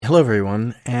Hello,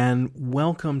 everyone, and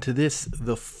welcome to the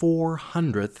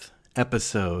 400th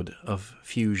episode of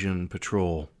Fusion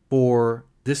Patrol. For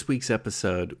this week's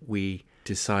episode, we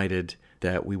decided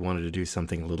that we wanted to do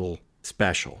something a little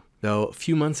special. Though a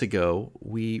few months ago,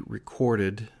 we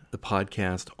recorded the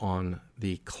podcast on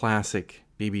the classic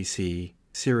BBC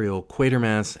serial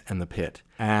Quatermass and the Pit.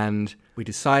 And we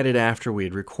decided after we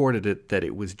had recorded it that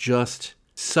it was just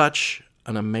such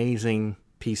an amazing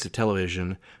piece of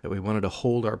television that we wanted to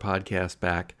hold our podcast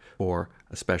back for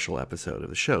a special episode of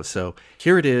the show. So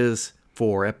here it is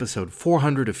for episode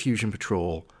 400 of Fusion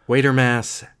Patrol,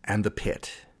 Quatermass and the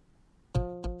Pit.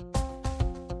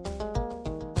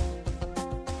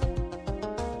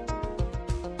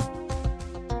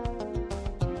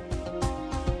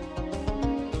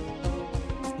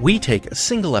 We take a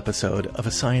single episode of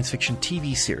a science fiction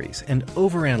TV series and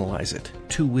overanalyze it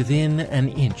to within an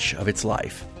inch of its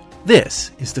life. This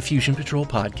is the Fusion Patrol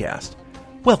podcast.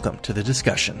 Welcome to the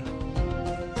discussion.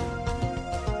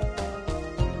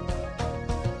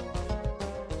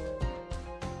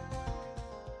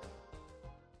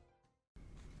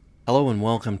 Hello and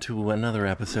welcome to another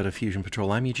episode of Fusion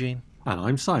Patrol. I'm Eugene. And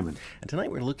I'm Simon. And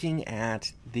tonight we're looking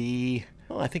at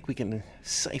I think we can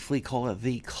safely call it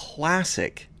the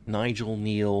classic Nigel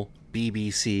Kneale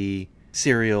BBC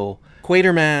serial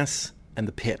Quatermass and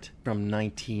the Pit from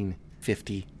 1958.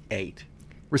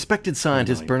 Respected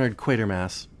scientist Bernard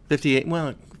Quatermass,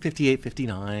 58,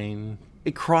 59,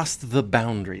 it crossed the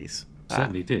boundaries.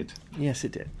 Certainly did. Yes,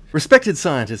 it did. Respected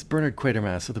scientist Bernard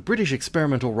Quatermass of the British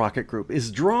Experimental Rocket Group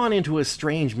is drawn into a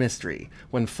strange mystery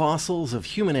when fossils of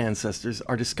human ancestors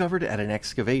are discovered at an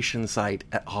excavation site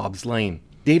at Hobbs Lane,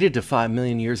 dated to 5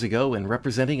 million years ago and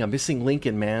representing a missing link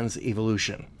in man's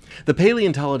evolution. The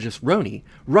paleontologist Roney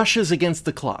rushes against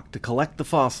the clock to collect the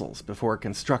fossils before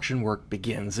construction work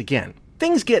begins again.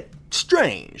 Things get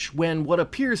strange when what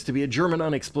appears to be a German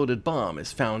unexploded bomb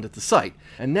is found at the site,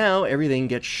 and now everything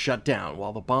gets shut down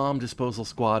while the bomb disposal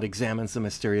squad examines the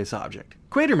mysterious object.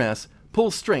 Quatermass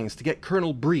pulls strings to get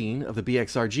Colonel Breen of the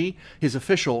BXRG, his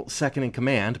official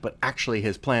second-in-command, but actually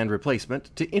his planned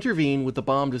replacement, to intervene with the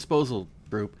bomb disposal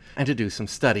group and to do some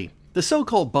study. The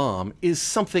so-called bomb is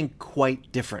something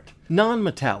quite different.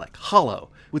 Non-metallic, hollow,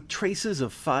 with traces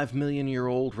of 5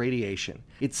 million-year-old radiation.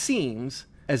 It seems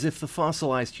as if the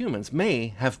fossilized humans may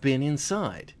have been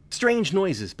inside. Strange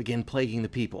noises begin plaguing the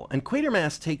people, and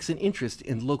Quatermass takes an interest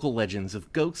in local legends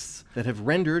of ghosts that have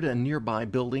rendered a nearby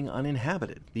building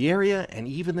uninhabited. The area, and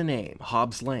even the name,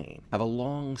 Hobbs Lane, have a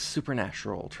long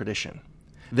supernatural tradition.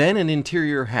 Then an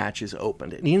interior hatch is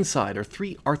opened, and inside are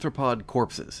 3 arthropod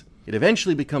corpses. It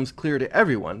eventually becomes clear to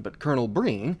everyone but Colonel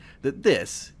Breen that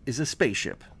this is a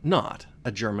spaceship, not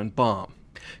a German bomb.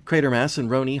 Quatermass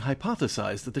and Roney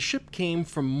hypothesize that the ship came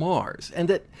from Mars, and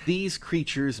that these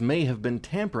creatures may have been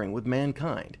tampering with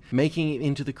mankind, making it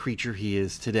into the creature he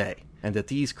is today, and that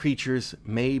these creatures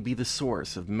may be the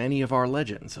source of many of our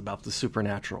legends about the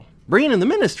supernatural. Breen and the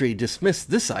Ministry dismiss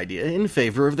this idea in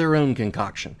favor of their own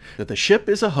concoction, that the ship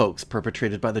is a hoax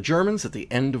perpetrated by the Germans at the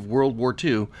end of World War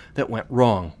II that went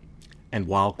wrong. And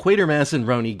while Quatermass and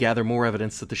Roney gather more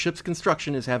evidence that the ship's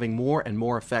construction is having more and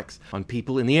more effects on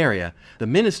people in the area, the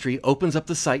Ministry opens up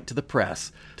the site to the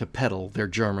press to peddle their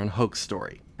German hoax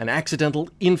story. An accidental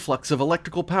influx of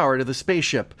electrical power to the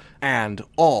spaceship, and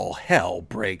all hell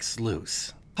breaks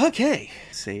loose. Okay,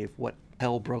 save what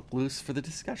hell broke loose for the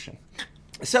discussion.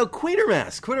 So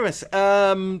Quatermass,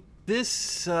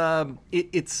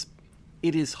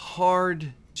 it is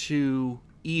hard to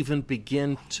even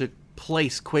begin to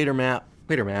place Quatermass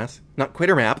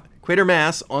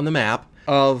on the map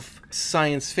of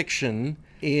science fiction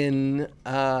in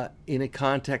a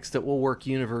context that will work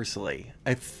universally.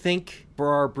 I think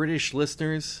for our British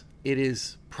listeners, it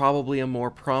is probably a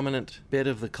more prominent bit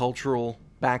of the cultural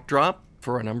backdrop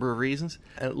for a number of reasons,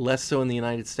 less so in the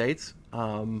United States.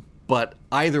 But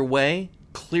either way,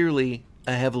 clearly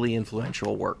a heavily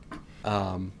influential work.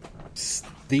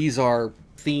 These are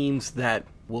themes that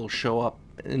will show up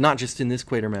not just in this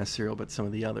Quatermass serial, but some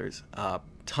of the others,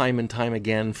 time and time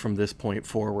again from this point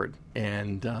forward.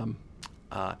 And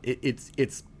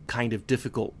it's kind of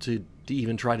difficult to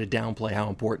even try to downplay how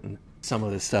important some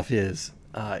of this stuff is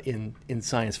in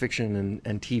science fiction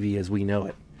and TV as we know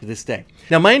it to this day.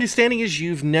 Now, my understanding is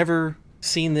you've never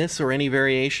seen this or any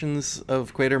variations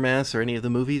of Quatermass or any of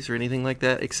the movies or anything like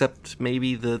that, except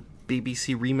maybe the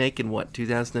BBC remake in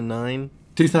 2009?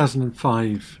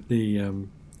 2005,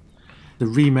 the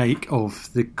remake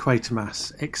of the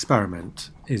Quatermass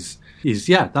experiment is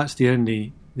that's the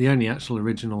only actual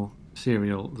original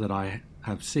serial that I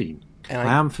have seen. And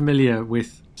I am familiar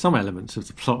with some elements of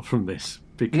the plot from this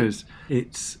because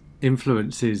it's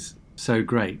influence is so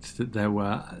great that there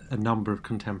were a number of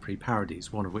contemporary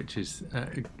parodies, one of which is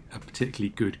a particularly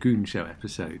good Goon Show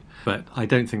episode. But I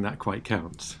don't think that quite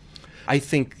counts. I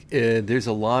think there's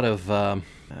a lot of... well,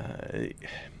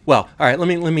 all right,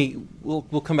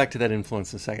 we'll come back to that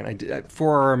influence in a second.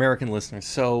 For our American listeners,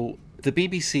 so the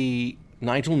BBC,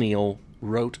 Nigel Neal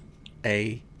wrote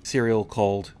a serial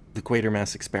called The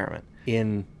Quatermass Experiment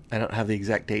in, I don't have the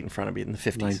exact date in front of me, in the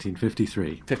 50s.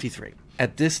 1953. 53.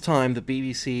 At this time, the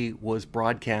BBC was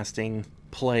broadcasting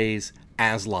plays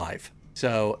as live.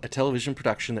 So a television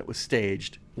production that was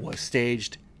staged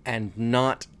and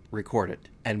not recorded.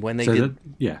 And when they did...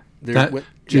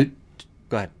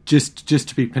 Go ahead. Just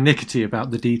to be pernickety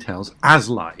about the details, as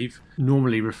live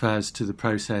normally refers to the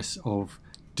process of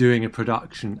doing a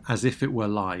production as if it were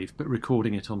live, but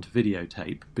recording it onto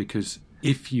videotape, because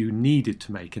if you needed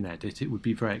to make an edit, it would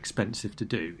be very expensive to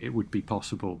do. It would be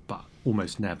possible, but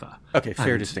almost never. Okay,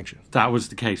 fair distinction. That was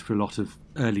the case for a lot of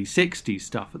early 60s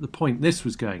stuff. At the point this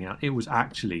was going out, it was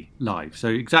actually live. So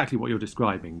exactly what you're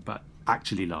describing, but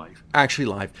actually live. Actually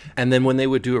live. And then when they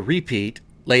would do a repeat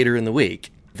later in the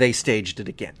week, they staged it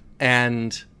again.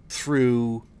 And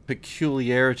through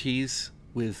peculiarities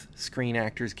with Screen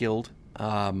Actors Guild,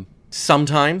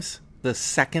 sometimes the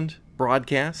second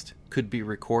broadcast could be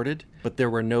recorded, but there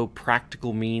were no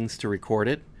practical means to record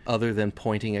it other than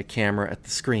pointing a camera at the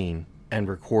screen and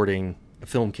recording a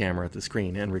film camera at the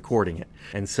screen and recording it.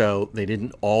 And so they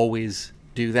didn't always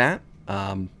do that.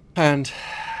 And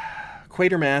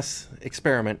Quatermass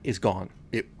Experiment is gone.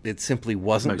 It simply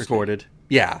wasn't recorded.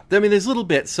 Yeah. I mean, there's little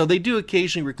bits. So they do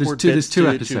occasionally record bits. There's two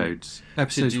episodes.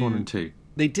 Episodes 1 and 2.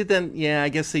 They did that, I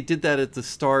guess they did that at the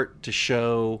start to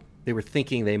show they were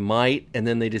thinking they might, and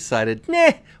then they decided,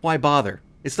 why bother?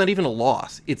 It's not even a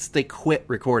loss. They quit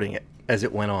recording it as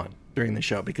it went on during the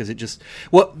show, because it just...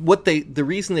 The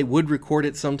reason they would record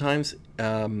it sometimes,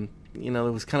 it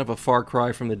was kind of a far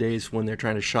cry from the days when they're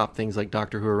trying to shop things like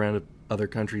Doctor Who around other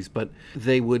countries, but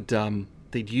they would,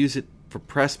 they'd use it for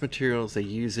press materials, they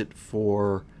use it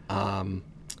for the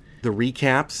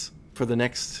recaps for the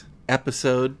next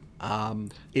episode. Do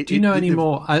you know any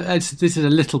more? This is a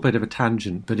little bit of a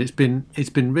tangent, but it's been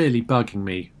really bugging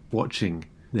me watching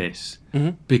this,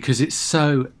 because it's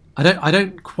so... I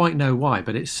don't quite know why,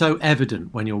 but it's so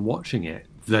evident when you're watching it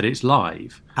that it's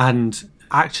live, and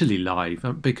actually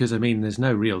live, because, I mean, there's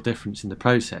no real difference in the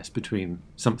process between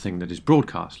something that is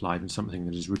broadcast live and something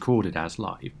that is recorded as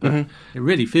live, but it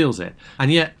really feels it.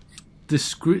 And yet the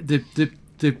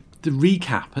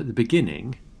recap at the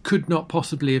beginning could not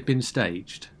possibly have been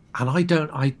staged. And I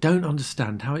don't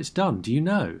understand how it's done. Do you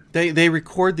know? They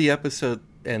record the episode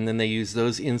and then they use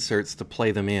those inserts to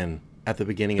play them in at the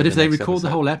beginning of the next episode. But if they record the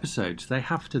whole episode, they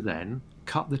have to then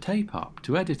cut the tape up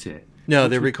to edit it. No,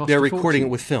 they're recording it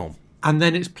with film. And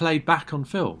then it's played back on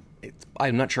film.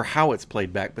 I'm not sure how it's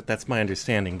played back, but that's my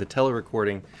understanding. The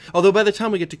telerecording... Although by the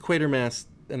time we get to Quatermass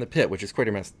and the Pit, which is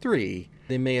Quatermass 3,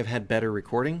 they may have had better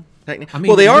recording technique.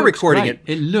 They are recording it.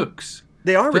 It looks...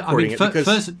 They are recording it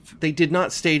because they did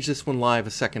not stage this one live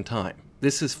a second time.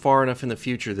 This is far enough in the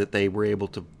future that they were able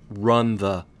to run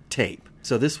the tape.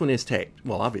 So this one is taped.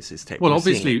 Well, obviously it's taped. Well,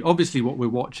 obviously what we're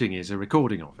watching is a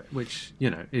recording of it, which,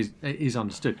 is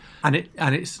understood. And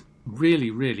it's really,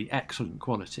 really excellent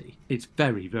quality. It's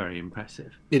very, very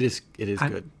impressive. It is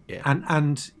good. Yeah.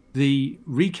 And the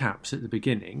recaps at the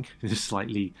beginning, this is a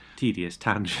slightly tedious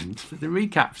tangent, but the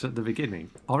recaps at the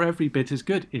beginning are every bit as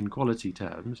good in quality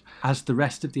terms as the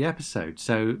rest of the episode.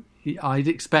 So I'd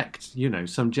expect,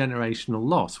 some generational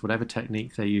loss, whatever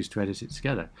technique they used to edit it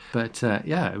together. But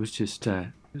it was just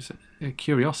it was a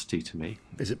curiosity to me.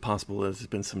 Is it possible that there's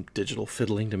been some digital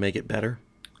fiddling to make it better?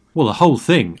 Well, the whole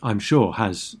thing, I'm sure,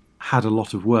 has had a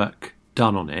lot of work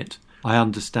done on it. I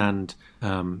understand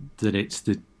that it's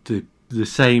the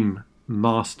same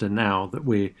master now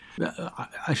that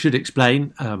I should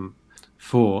explain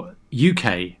for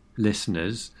UK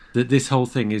listeners that this whole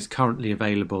thing is currently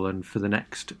available and for the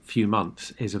next few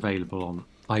months is available on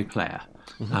iPlayer,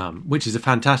 which is a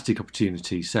fantastic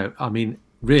opportunity. So, I mean,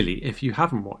 really, if you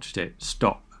haven't watched it,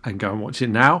 stop and go and watch it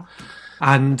now.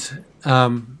 And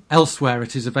elsewhere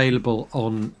it is available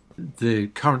on the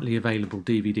currently available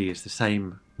DVD is the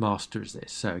same master as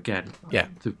this. So again,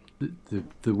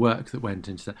 the work that went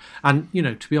into that, and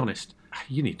to be honest,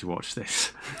 you need to watch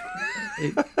this.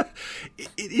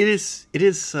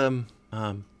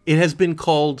 It has been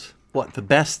called the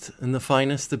best and the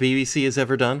finest the BBC has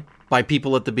ever done by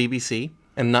people at the BBC,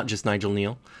 and not just Nigel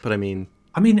Neal. But I mean,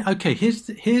 okay. Here's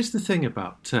the thing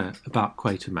about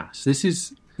Quatermass.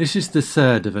 This is the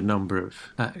third of a number of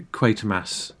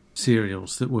Quatermass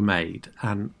serials that were made,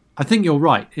 and I think you're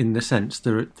right in the sense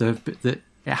that it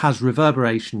has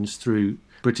reverberations through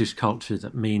British culture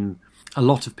that mean a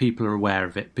lot of people are aware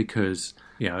of it because,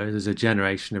 there's a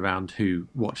generation around who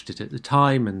watched it at the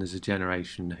time and there's a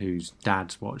generation whose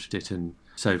dads watched it and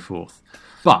so forth.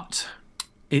 But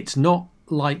it's not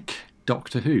like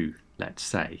Doctor Who, let's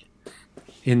say,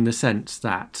 in the sense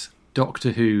that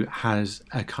Doctor Who has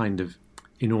a kind of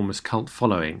enormous cult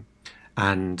following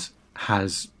and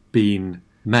has been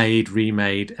made,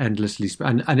 remade, endlessly.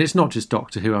 And it's not just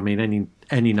Doctor Who. I mean,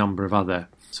 any number of other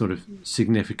sort of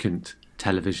significant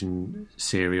television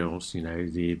serials,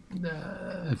 the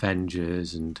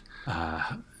Avengers and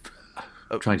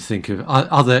trying to think of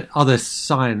other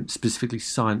science, specifically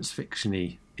science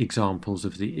fiction-y examples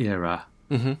of the era.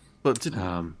 Mm-hmm. But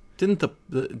didn't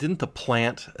the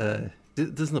plant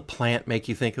doesn't the plant make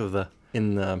you think of the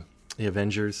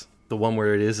Avengers, the one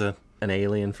where it is an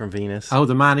alien from Venus? Oh,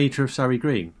 the Man-Eater of Surrey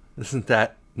Green. Doesn't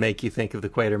that make you think of the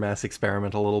Quatermass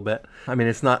experiment a little bit? I mean,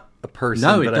 it's not a person.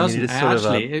 No, but it doesn't. I mean, it's sort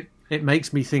actually, it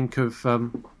makes me think of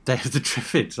Day of the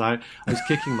Triffids. I was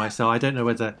kicking myself. I don't know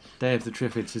whether Day of the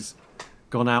Triffids has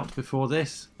gone out before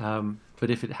this, but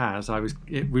if it has,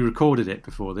 we recorded it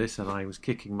before this, and I was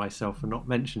kicking myself for not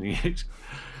mentioning it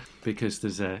because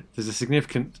there's a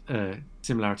significant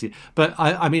similarity. But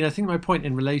I mean, I think my point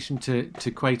in relation to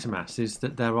Quatermass is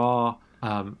that there are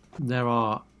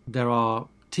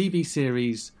TV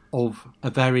series of a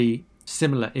very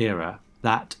similar era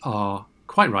that are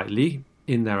quite rightly,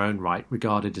 in their own right,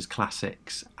 regarded as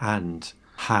classics and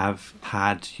have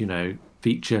had,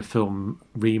 feature film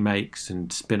remakes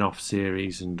and spin-off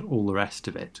series and all the rest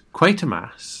of it.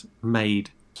 Quatermass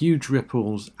made huge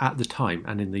ripples at the time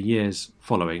and in the years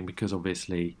following, because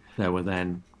obviously there were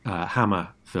then Hammer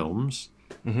films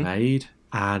made,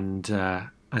 and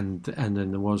then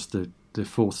there was the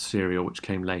fourth serial which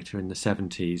came later in the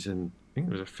 70s, and I think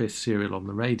there was a fifth serial on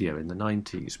the radio in the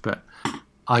 90s. But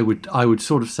I would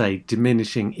sort of say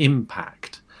diminishing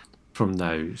impact from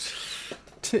those.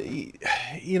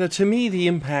 To me, the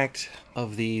impact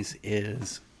of these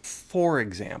is, for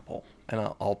example, and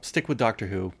I'll stick with Doctor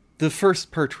Who, the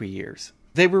first Pertwee years.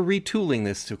 They were retooling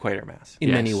this to Quatermass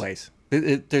in many ways.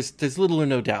 There's little or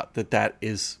no doubt that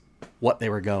is what they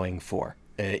were going for,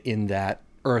 in that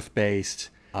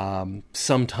Earth-based,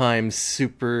 sometimes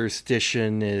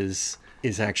superstition is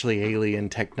actually alien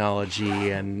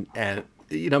technology, and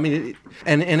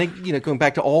going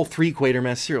back to all three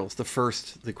Quatermass serials, the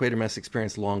Quatermass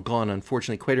Experience, long gone.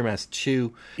 Unfortunately, Quatermass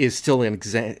 2 is still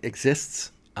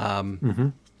exists.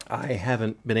 I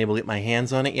haven't been able to get my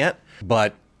hands on it yet,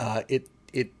 but it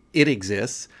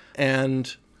exists,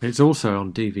 and it's also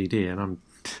on DVD, and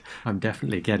I'm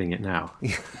definitely getting it now.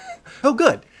 Oh,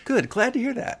 good. Glad to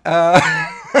hear that.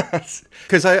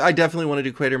 Because I definitely want to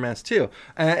do Quatermass too,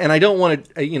 and I don't want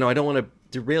to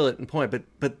derail it in point,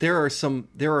 but there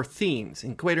are themes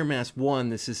in Quatermass 1.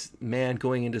 This is man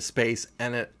going into space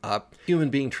and a human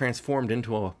being transformed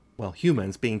into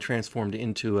humans being transformed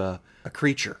into a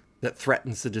creature that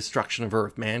threatens the destruction of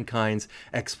Earth. Mankind's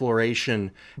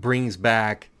exploration brings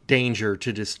back danger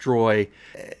to destroy,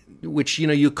 which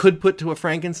you could put to a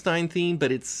Frankenstein theme,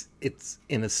 but it's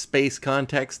in a space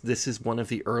context. This is one of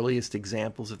the earliest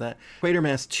examples of that.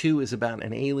 Quatermass 2 is about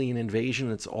an alien invasion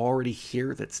that's already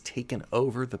here, that's taken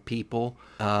over the people.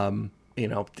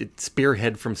 It's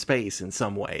spearhead from space in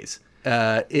some ways.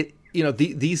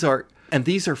 These are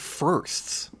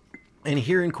firsts. And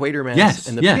here in Quatermass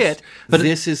and the Pit, but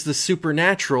this is the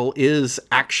supernatural, is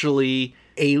actually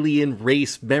alien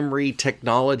race memory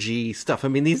technology stuff. I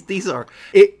mean, these are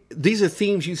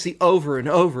themes you see over and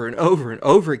over and over and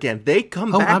over again. They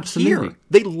come back here.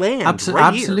 They land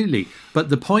absolutely. But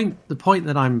the point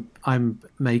that I'm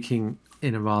making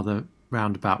in a rather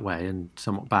roundabout way and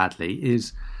somewhat badly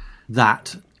is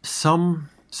that some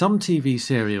TV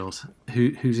serials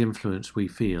whose influence we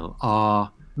feel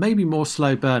are maybe more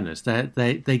slow burners.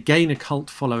 They gain a cult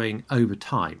following over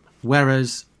time,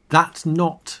 whereas that's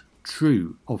not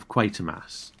true of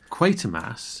Quatermass.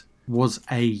 Quatermass was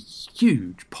a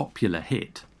huge popular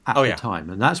hit at the time,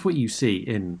 and that's what you see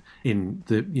in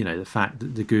the fact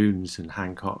that the Goons and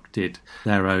Hancock did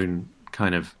their own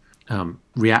kind of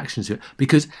reactions to it,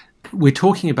 because we're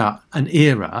talking about an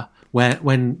era where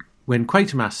when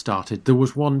Quatermass started, there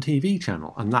was one TV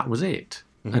channel and that was it.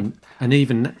 Mm-hmm. And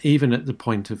even at the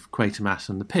point of Quatermass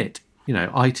and the Pit,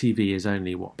 ITV is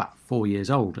only about 4 years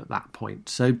old at that point.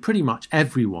 So pretty much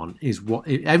everyone who's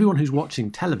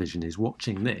watching television is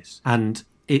watching this, and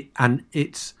it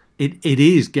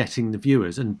is getting the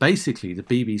viewers. And basically, the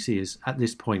BBC has at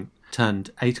this point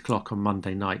turned 8 o'clock on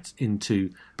Monday nights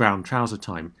into brown trouser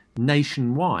time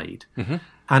nationwide. Mm-hmm.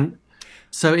 And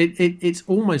So it's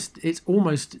almost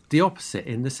the opposite,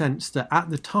 in the sense that at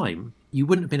the time you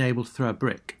wouldn't have been able to throw a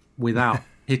brick without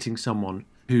hitting someone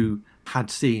who had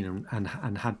seen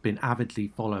and had been avidly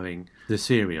following the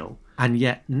serial. And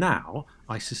yet now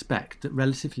I suspect that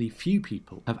relatively few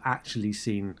people have actually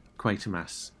seen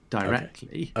Quatermass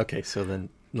directly. Okay, so then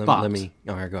let me...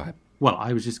 All right, go ahead. Well,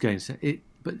 I was just going to say it,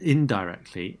 but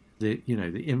indirectly, the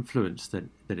influence that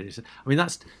it is. I mean,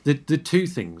 that's the two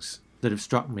things that have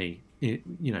struck me,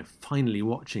 finally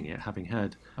watching it, having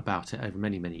heard about it over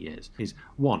many, many years, is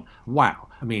one, wow,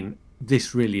 I mean,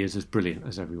 this really is as brilliant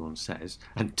as everyone says.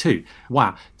 And two,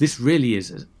 wow, this really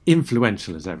is as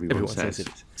influential as everyone says it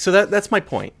is. So that's my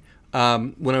point.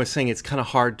 When I was saying it's kind of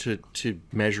hard to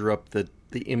measure up the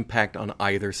impact on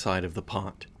either side of the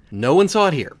pond. No one saw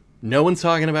it here. No one's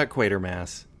talking about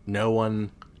Quatermass. No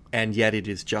one, and yet it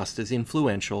is just as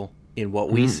influential in what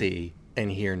we see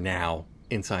and hear now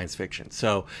in science fiction.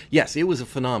 So, yes, it was a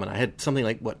phenomenon. I had something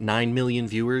like, 9 million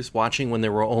viewers watching when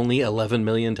there were only 11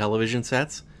 million television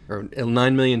sets? Or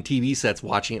 9 million TV sets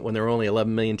watching it when there were only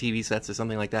 11 million TV sets or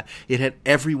something like that. It had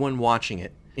everyone watching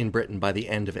it in Britain by the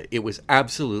end of it. It was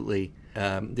absolutely...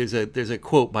 there's a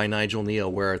quote by Nigel Neal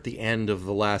where at the end of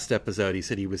the last episode he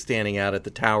said he was standing out at the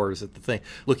towers at the thing,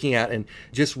 looking at and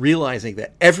just realizing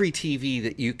that every TV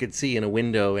that you could see in a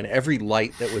window and every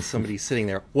light that was somebody sitting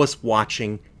there was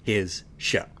watching his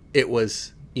show. It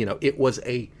was, it was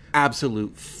a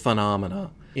absolute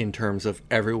phenomena in terms of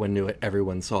everyone knew it,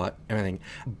 everyone saw it, everything.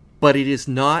 But it is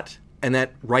not, and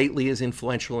that rightly is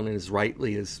influential and as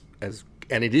rightly as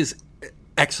and it is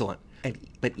excellent.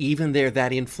 But even there,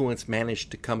 that influence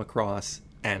managed to come across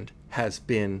and has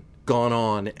been gone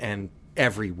on and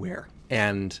everywhere.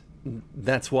 And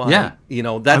that's why,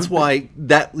 why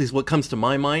that is what comes to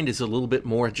my mind is a little bit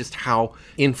more just how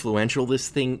influential this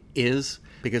thing is,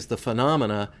 because the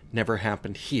phenomena never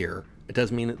happened here. It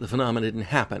doesn't mean that the phenomena didn't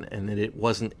happen and that it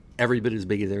wasn't every bit as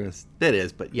big as it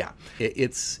is. But yeah,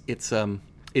 it's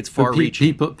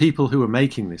far-reaching. People who were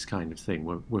making this kind of thing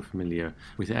were familiar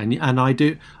with it, and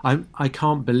I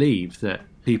can't believe that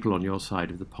people on your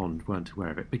side of the pond weren't aware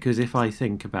of it, because if I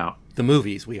think about the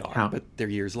movies, we are, but they're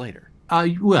years later.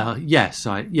 Well, yes,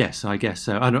 I guess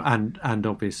so, and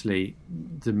obviously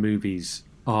the movies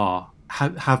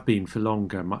have been for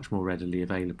longer, much more readily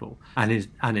available, and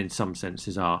in some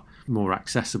senses are more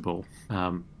accessible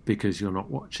because you're not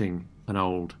watching an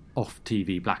old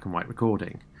off-TV black and white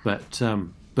recording, but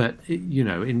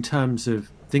in terms of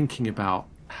thinking about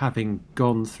having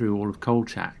gone through all of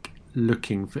Kolchak,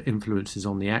 looking for influences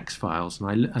on the X-Files,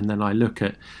 and then I look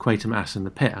at Quatermass and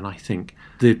the Pit, and I think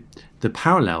the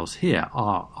parallels here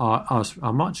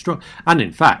are much strong, and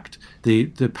in fact the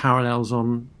parallels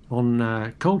on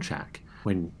Kolchak,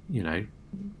 when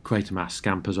Quatermass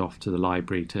scampers off to the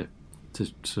library to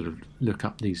sort of look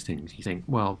up these things. You think,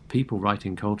 well, people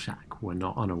writing Kolchak were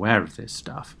not unaware of this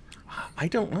stuff. I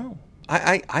don't know.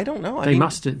 I don't know. They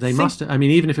must. I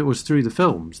mean, even if it was through the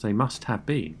films, they must have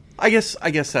been. I guess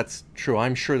that's true.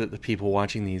 I'm sure that the people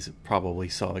watching these probably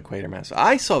saw the Quatermass.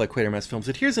 I saw the Quatermass films.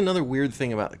 But here's another weird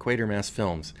thing about the Quatermass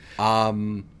films.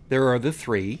 There are the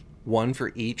three, one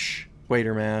for each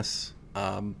Quatermass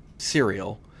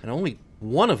serial, and only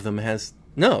one of them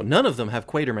none of them have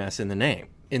Quatermass in the name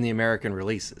in the American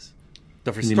releases.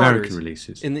 So for starters, American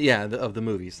releases, of the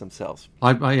movies themselves.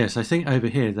 Yes, I think over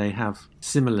here they have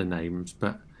similar names,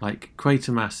 but like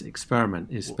Quatermass Experiment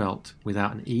is spelt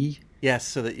without an E. Yes,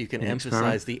 so that you can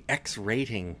emphasize the X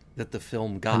rating that the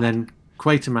film got. And then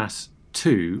Quatermass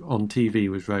 2 on TV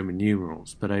was Roman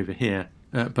numerals, but over here,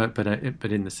 but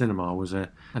in the cinema was an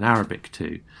Arabic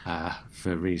 2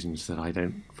 for reasons that I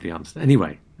don't fully understand.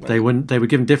 Anyway, they were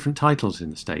given different titles in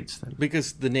the States then,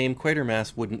 because the name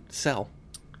Quatermass wouldn't sell.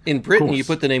 In Britain, you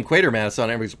put the name Quatermass on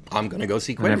it, I'm going to go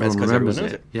see Quatermass because everyone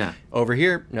knows it. Yeah. Over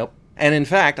here, nope. And in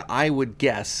fact, I would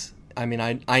guess, I mean,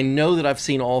 I know that I've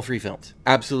seen all three films.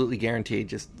 Absolutely guaranteed.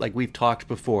 Just like we've talked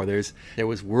before, there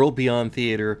was World Beyond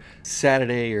Theater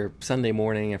Saturday or Sunday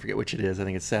morning. I forget which it is. I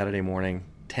think it's Saturday morning,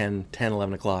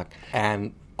 11 o'clock.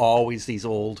 And always these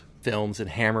old films and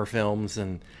Hammer films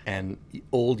and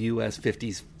old US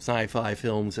 50s sci-fi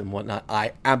films and whatnot.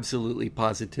 I absolutely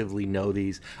positively know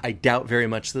these. I doubt very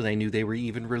much that I knew they were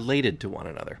even related to one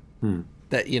another.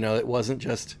 That, it wasn't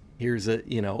just, here's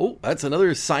that's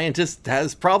another scientist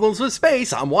has problems with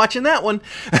space, I'm watching that one.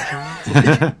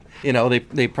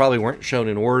 They probably weren't shown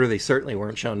in order. They certainly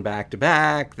weren't shown back to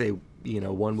back. They,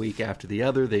 1 week after the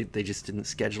other. They just didn't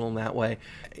schedule them that way.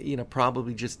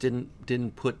 Probably just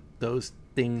didn't put those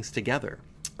things together.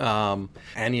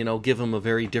 and give them a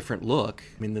very different look.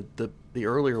 I mean, the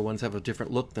earlier ones have a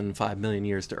different look than 5 million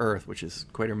Years to Earth, which is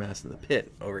Quatermass in the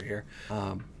Pit over here.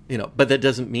 But that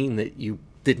doesn't mean that you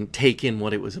didn't take in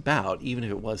what it was about, even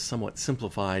if it was somewhat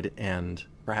simplified and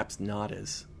perhaps not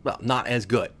as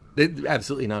good.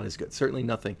 Absolutely not as good. Certainly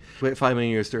nothing. 5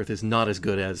 million Years to Earth is not as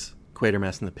good as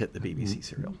Quatermass in the Pit, the BBC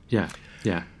serial. Yeah.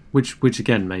 Which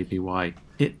again may be why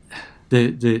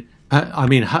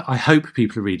I hope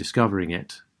people are rediscovering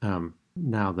it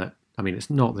now that, it's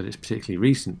not that it's particularly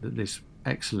recent that this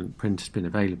excellent print has been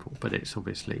available, but it's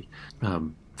obviously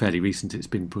fairly recent. It's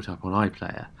been put up on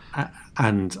iPlayer,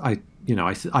 and I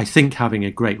think having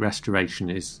a great restoration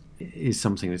is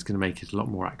something that's going to make it a lot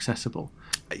more accessible.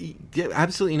 Yeah,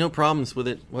 absolutely no problems with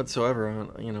it whatsoever.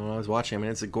 When I was watching,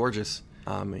 it's a gorgeous.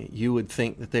 You would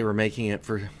think that they were making it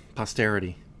for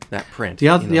posterity. That print. The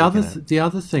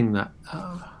other thing that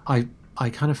I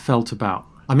kind of felt about.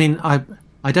 I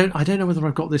don't know whether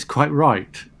I've got this quite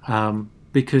right.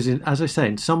 Because, as I say,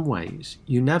 in some ways,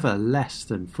 you're never less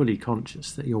than fully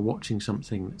conscious that you're watching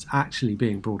something that's actually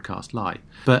being broadcast live.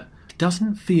 But it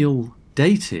doesn't feel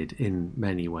dated in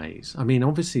many ways.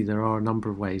 Obviously, there are a number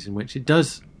of ways in which it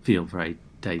does feel very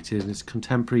dated, and it's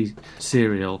contemporary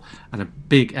serial, and a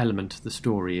big element of the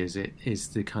story is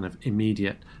the kind of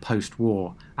immediate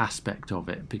post-war aspect of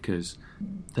it, because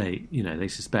they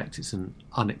suspect it's an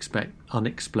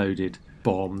unexploded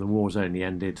bomb. The war's only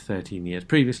ended 13 years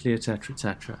previously, etc.,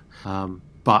 etc.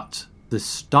 But the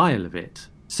style of it,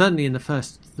 certainly in the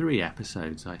first 3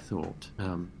 episodes, I thought,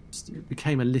 it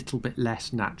became a little bit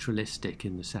less naturalistic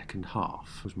in the second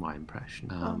half, was my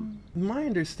impression. My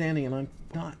understanding, and I'm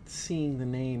not seeing the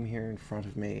name here in front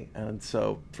of me, and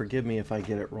so forgive me if I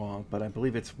get it wrong, but I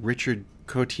believe it's Richard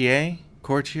Cartier,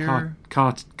 Cartier,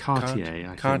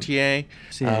 Cartier,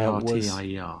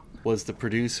 C-A-R-T-I-E-R. Was the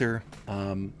producer,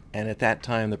 and at that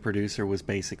time the producer was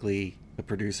basically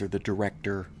the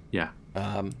director. Yeah.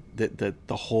 The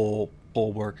whole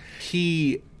work.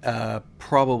 He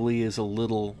probably is a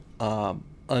little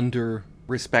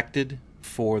under-respected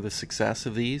for the success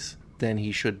of these than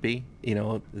he should be.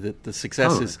 The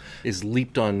success is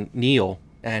leaped on Neil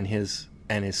and his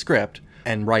script,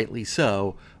 and rightly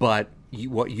so. But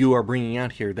what you are bringing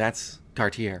out here, that's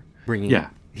Cartier bringing. Yeah.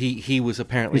 He was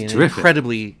apparently He's an terrific.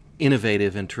 incredibly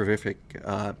innovative and terrific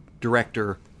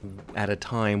director at a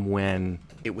time when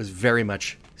it was very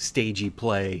much stagey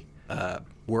play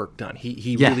work done.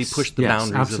 He really pushed the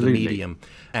boundaries absolutely. of the medium.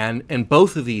 And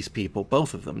both of these people,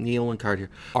 both of them, Neil and Cartier,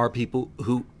 are people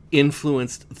who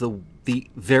influenced the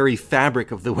very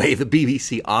fabric of the way the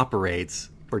BBC operates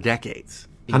for decades.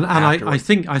 And I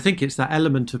think it's that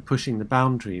element of pushing the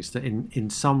boundaries that in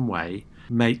some way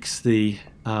makes the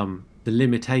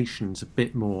limitations a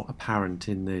bit more apparent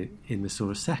in the sort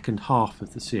of second half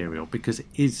of the serial, because it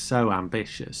is so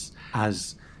ambitious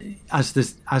as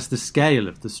the scale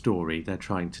of the story they're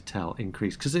trying to tell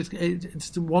increase, because it's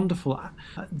the wonderful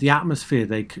the atmosphere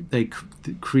they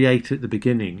create at the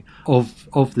beginning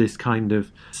of this kind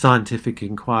of scientific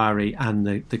inquiry, and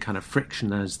the kind of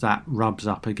friction as that rubs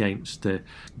up against the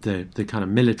kind of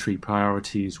military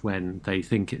priorities when they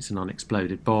think it's an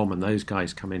unexploded bomb and those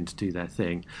guys come in to do their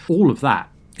thing. All of that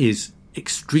is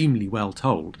extremely well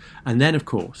told, and then of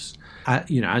course,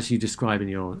 as you describe in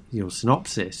your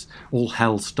synopsis, all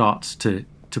hell starts to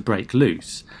break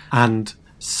loose, and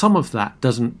some of that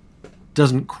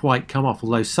doesn't quite come off.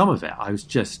 Although some of it, I was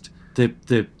just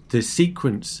the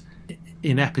sequence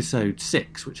in episode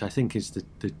 6, which I think is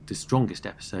the strongest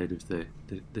episode of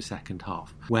the second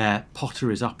half, where Potter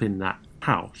is up in that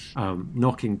house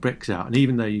knocking bricks out, and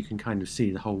even though you can kind of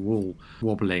see the whole wall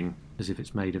wobbling as if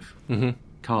it's made of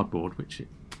cardboard, which it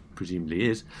presumably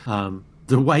is,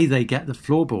 the way they get the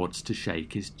floorboards to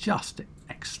shake is just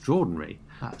extraordinary.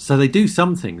 So they do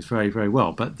some things very, very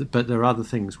well, but there are other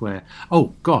things where,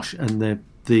 oh gosh, and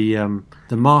the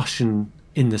Martian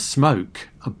in the smoke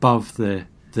above the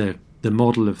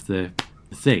model of the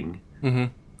thing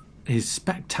is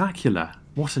spectacular.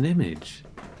 What an image!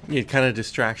 It kind of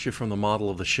distracts you from the model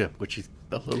of the ship, which is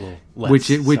a little less.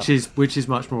 Which is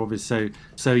much more obvious.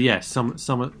 So yes, some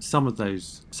of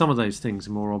those things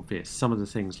are more obvious. Some of the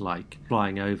things like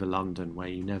flying over London, where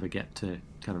you never get to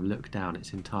kind of look down,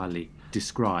 it's entirely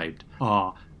described.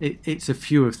 It's a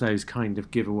few of those kind of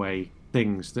giveaway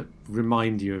things that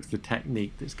remind you of the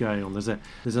technique that's going on. There's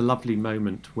a lovely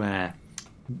moment where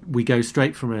we go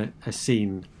straight from a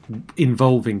scene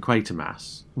involving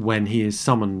Quatermass when he is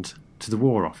summoned to the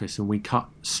War Office, and we cut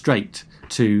straight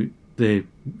to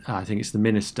I think it's the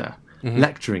minister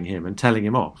lecturing him and telling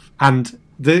him off. And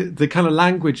the kind of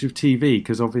language of TV,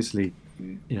 because obviously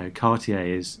Cartier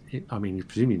is, I mean, he's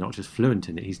presumably not just fluent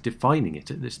in it, he's defining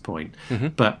it at this point.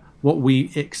 But what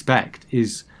we expect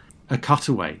is a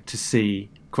cutaway to see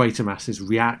Quatermass's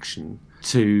reaction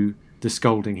to the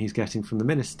scolding he's getting from the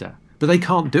minister. But they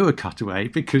can't do a cutaway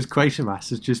because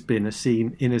Quatermass has just been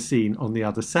in a scene on the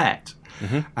other set,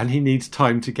 and he needs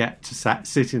time to get to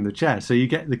sit in the chair. So you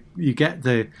get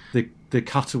the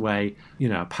cutaway,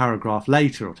 a paragraph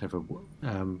later or whatever.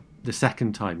 The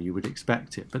second time you would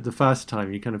expect it, but the first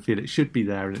time you kind of feel it should be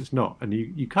there and it's not, and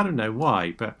you kind of know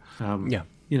why. But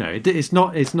it's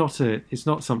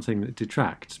not something that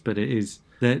detracts, but it is.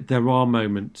 There are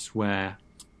moments where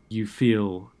you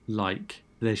feel like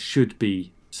there should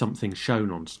be something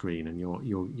shown on screen, and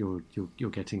you're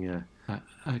getting a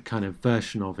kind of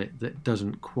version of it that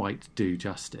doesn't quite do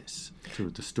justice to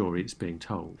the story it's being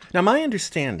told. Now, my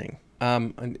understanding,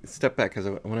 step back because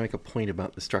I want to make a point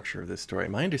about the structure of this story.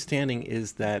 My understanding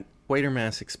is that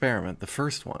Quatermass Experiment, the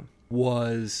first one,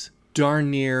 was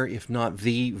darn near, if not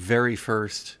the very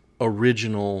first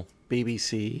original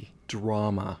BBC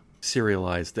drama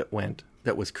serialized that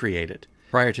was created.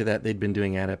 Prior to that, they'd been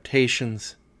doing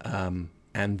adaptations,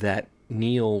 and that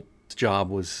Neil's job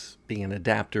was being an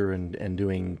adapter and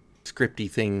doing scripty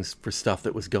things for stuff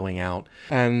that was going out.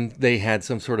 And they had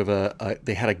some sort of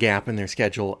they had a gap in their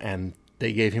schedule, and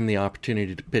they gave him the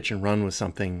opportunity to pitch and run with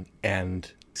something.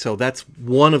 And so that's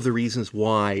one of the reasons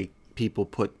why people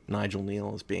put Nigel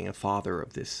Kneale as being a father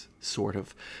of this sort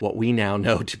of what we now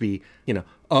know to be,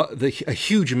 a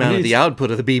huge amount of the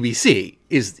output of the BBC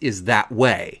is that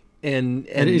way. And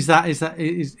is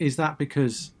that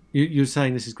because you're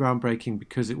saying this is groundbreaking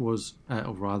because it was,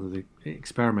 or rather, the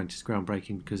experiment is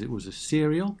groundbreaking because it was a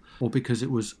serial, or because it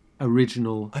was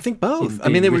original? I think both. I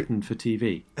mean, they were written for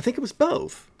TV. I think it was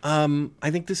both. I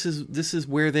think this is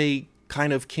where they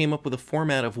kind of came up with a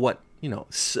format of what,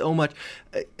 so much.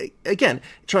 Again,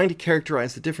 trying to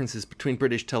characterize the differences between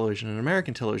British television and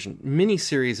American television.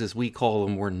 Miniseries, as we call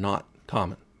them, were not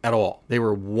common at all. They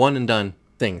were one and done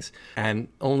things, and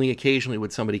only occasionally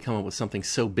would somebody come up with something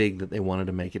so big that they wanted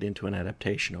to make it into an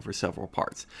adaptation over several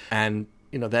parts. And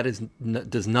that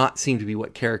does not seem to be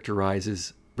what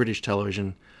characterizes British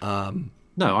television. No,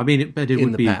 I mean,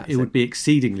 it would be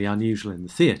exceedingly unusual in the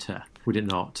theatre, would it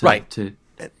not? Right.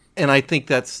 And I think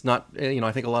that's not.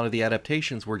 I think a lot of the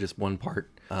adaptations were just one part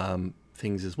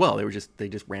things as well. They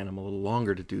just ran them a little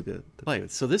longer to do the play.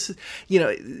 So this is,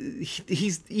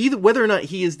 he's either, whether or not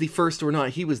he is the first or not,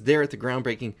 he was there at the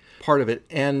groundbreaking part of it,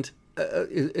 and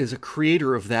is a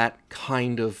creator of that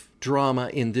kind of drama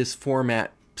in this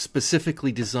format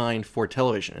specifically designed for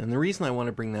television. And the reason I want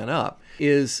to bring that up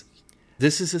is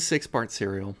this is a 6-part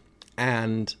serial,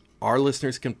 and our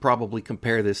listeners can probably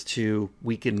compare this to,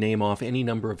 we can name off any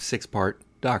number of 6-part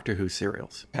Doctor Who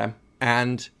serials. Okay?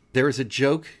 And there is a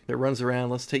joke that runs around.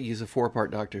 Let's use a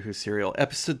 4-part Doctor Who serial.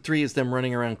 Episode 3 is them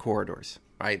running around corridors,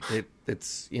 right?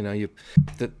 It's the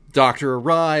Doctor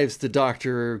arrives, the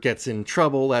Doctor gets in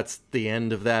trouble. That's the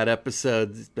end of that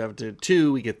episode. Episode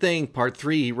 2, we get thing. Part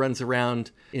 3, he runs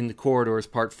around in the corridors.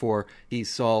 Part 4, he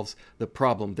solves the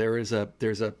problem. There's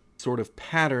a sort of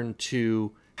pattern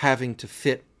to having to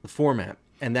fit the format,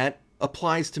 and that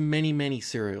applies to many, many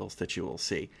serials that you will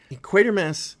see. In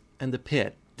Quatermass and the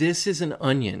Pit, this is an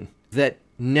onion that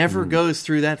never goes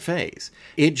through that phase.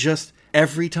 It just,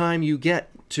 every time you get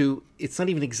to, it's not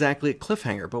even exactly a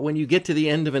cliffhanger, but when you get to the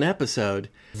end of an episode,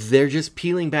 they're just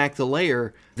peeling back the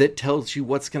layer that tells you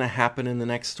what's going to happen in the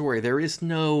next story. There is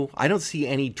I don't see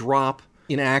any drop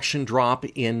in action, drop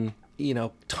in,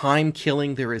 time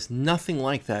killing. There is nothing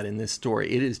like that in this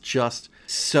story. It is just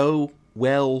so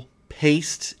well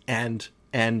paced and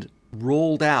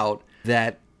rolled out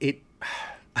that it's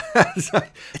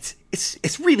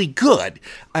really good.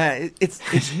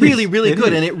 It's really, really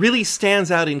good, and it really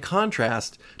stands out in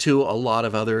contrast to a lot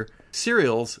of other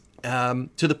serials, to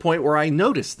the point where I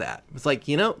noticed that. It's like,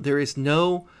 there is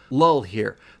no lull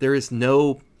here. There's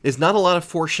not a lot of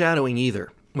foreshadowing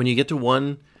either. When you get to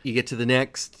one, you get to the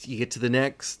next, you get to the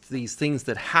next. These things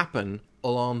that happen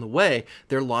along the way,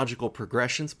 they're logical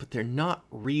progressions, but they're not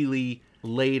really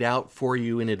laid out for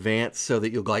you in advance so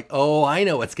that you'll go like, oh, I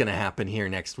know what's going to happen here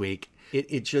next week.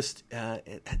 It's just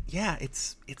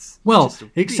well, just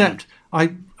except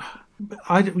because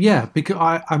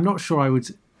I'm not sure I would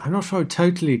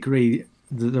totally agree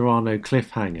that there are no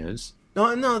cliffhangers.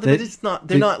 No, but it's not.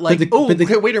 They're not like,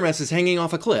 Quatermass is hanging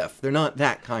off a cliff. They're not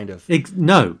that kind of.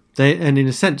 No, and in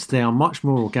a sense, they are much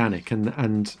more organic,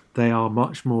 and they are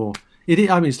much more.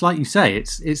 It's like you say,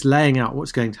 it's laying out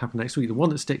what's going to happen next week. The one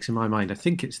that sticks in my mind, I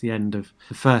think it's the end of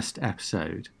the first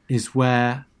episode, is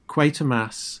where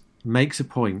Quatermass makes a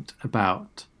point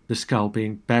about the skull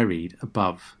being buried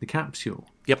above the capsule.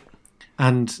 Yep.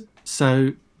 And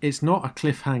so it's not a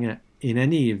cliffhanger in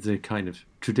any of the kind of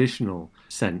traditional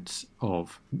sense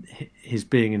of his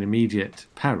being in immediate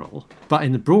peril, but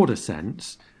in the broader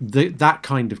sense, that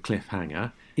kind of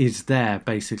cliffhanger is there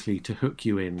basically to hook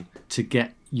you in, to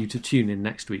get you to tune in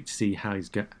next week to see how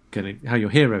how your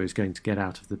hero is going to get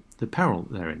out of the peril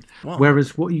that they're in. Wow.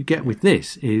 Whereas what you get with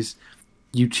this is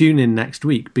you tune in next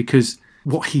week because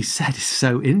what he said is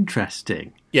so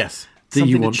interesting. Yes. That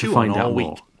you want to find out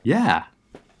more. Yeah.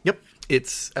 Yep.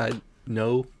 It's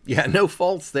no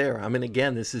faults there. I mean,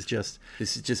 again, this is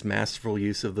just masterful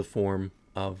use of the form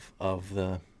of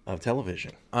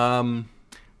television.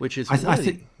 Which is really... I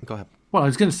think. Go ahead. Well, I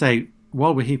was going to say,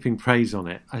 while we're heaping praise on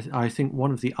it, I think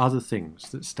one of the other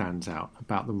things that stands out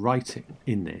about the writing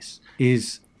in this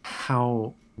is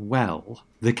how well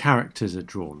the characters are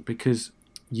drawn, because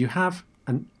you have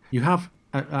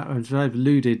as I've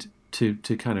alluded to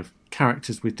kind of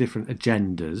characters with different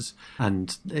agendas,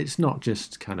 and it's not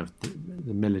just kind of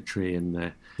the military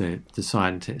and the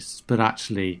scientists, but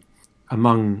actually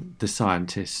among the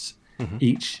scientists,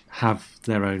 each have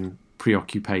their own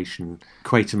preoccupation.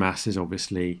 Quatermass is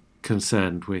obviously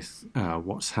concerned with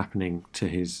what's happening to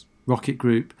his rocket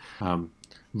group.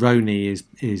 Roni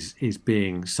is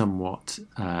being somewhat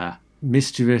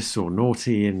mischievous or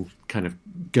naughty and kind of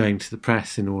going to the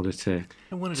press in order to...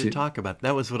 I wanted to talk about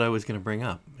that. Was what I was going to bring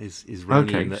up, is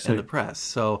Roni and the press.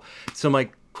 So my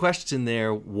question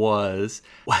there was...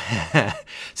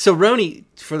 So Roni,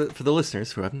 for the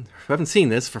listeners who haven't seen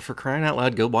this, for crying out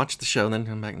loud, go watch the show and then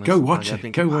come back and watch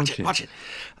it.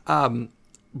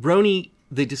 Roni,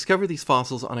 they discover these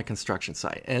fossils on a construction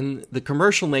site, and the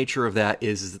commercial nature of that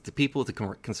is that the people at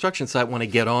the construction site want to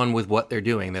get on with what they're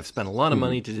doing. They've spent a lot of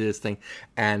money to do this thing,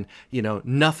 and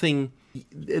nothing.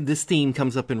 This theme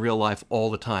comes up in real life all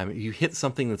the time. You hit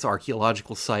something that's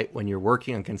archaeological site when you're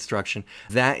working on construction,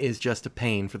 that is just a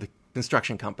pain for the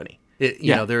construction company.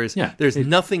 There's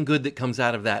nothing good that comes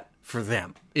out of that for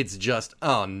them. It's just,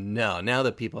 oh no, now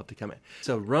that people have to come in.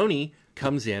 So Roni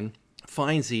comes in,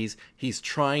 finds these, he's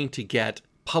trying to get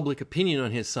public opinion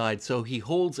on his side, so he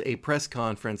holds a press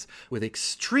conference with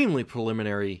extremely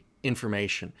preliminary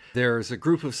information. There's a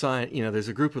group of there's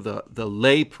a group of the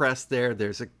lay press there.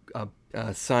 There's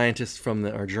a scientist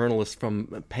or journalist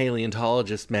from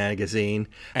Paleontologist magazine,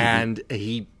 and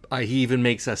he even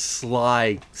makes a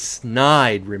sly,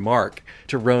 snide remark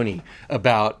to Roni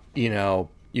about,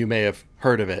 you may have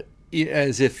heard of it,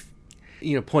 as if,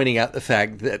 pointing out the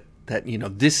fact that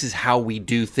this is how we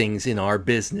do things in our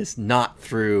business, not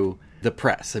through the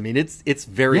press. I mean, it's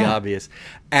very obvious.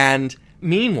 And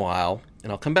meanwhile,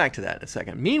 and I'll come back to that in a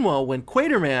second. Meanwhile, when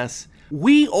Quatermass,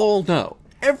 we all know,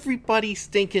 everybody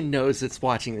stinking knows that's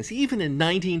watching this, even in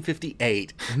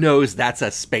 1958, knows that's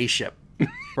a spaceship.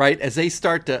 Right? As they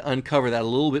start to uncover that a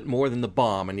little bit more than the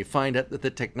bomb, and you find out that the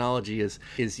technology is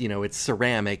it's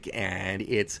ceramic and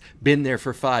it's been there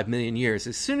for 5 million years.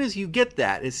 As soon as you get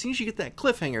that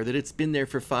cliffhanger that it's been there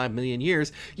for 5 million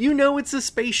years, it's a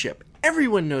spaceship.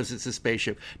 Everyone knows it's a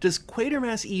spaceship. Does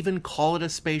Quatermass even call it a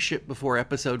spaceship before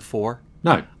episode 4?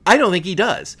 No. I don't think he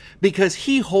does, because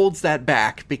he holds that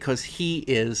back because he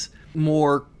is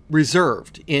more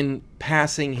reserved in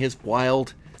passing his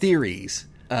wild theories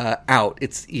out.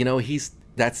 It's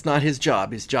that's not his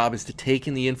job. His job is to take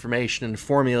in the information and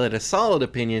formulate a solid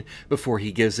opinion before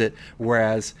he gives it,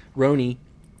 whereas Roni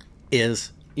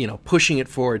is pushing it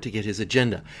forward to get his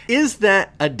agenda. Is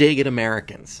that a dig at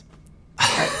Americans?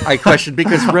 I questioned,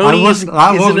 because Roni is an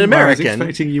American. I was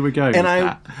expecting you were going with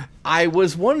that. I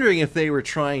was wondering if they were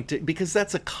trying to, because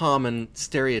that's a common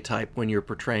stereotype when you're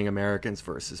portraying Americans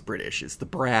versus British. It's the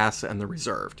brass and the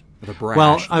reserved. The brash.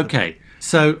 Well, okay.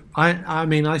 So, I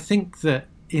mean, I think that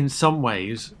in some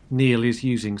ways Neil is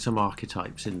using some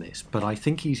archetypes in this, but I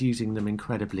think he's using them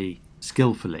incredibly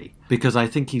skillfully, because I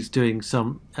think he's doing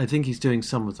some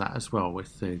of that as well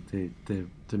with the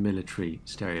military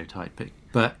stereotyping.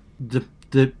 But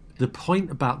the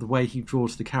point about the way he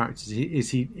draws the characters is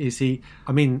he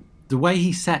I mean, the way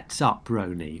he sets up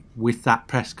Roni with that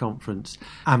press conference,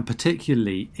 and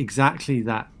particularly exactly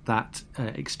that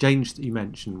exchange that you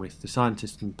mentioned with the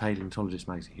scientist and Paleontologist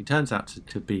magazine, who turns out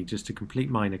to be just a complete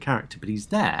minor character, but he's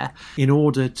there in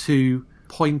order to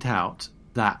point out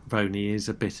that Roni is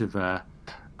a bit of a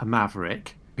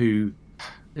maverick who...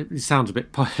 It sounds a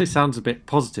bit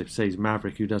positive to say he's a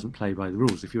maverick who doesn't play by the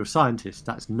rules. If you're a scientist,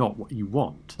 that's not what you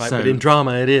want. Right, but in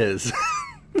drama, it is.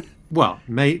 Well,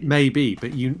 maybe,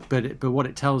 but what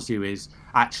it tells you is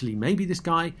actually maybe this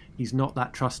guy, he's not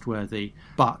that trustworthy,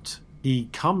 but he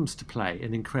comes to play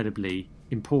an incredibly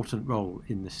important role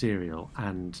in the serial,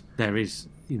 and there is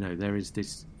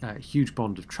this huge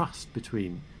bond of trust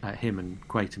between him and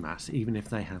Quatermass, even if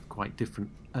they have quite different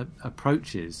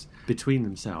approaches between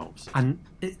themselves. And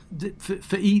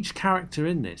for each character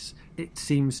in this, it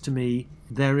seems to me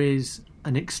there is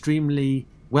an extremely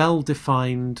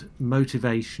well-defined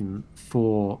motivation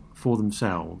for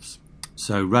themselves.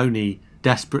 So Roni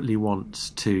desperately wants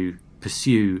to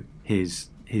pursue his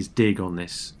dig on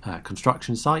this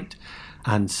construction site,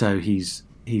 and so he's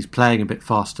playing a bit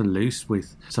fast and loose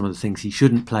with some of the things he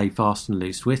shouldn't play fast and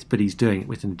loose with, but he's doing it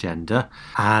with an agenda.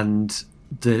 And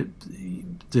the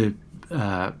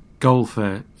goal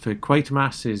for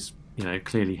Quatermass is,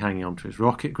 clearly hanging on to his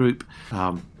rocket group.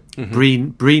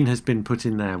 Breen has been put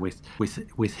in there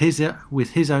with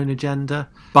his own agenda,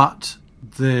 but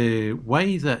the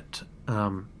way that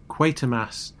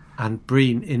Quatermass and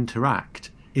Breen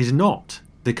interact is not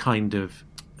the kind of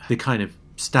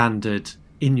standard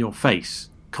in your face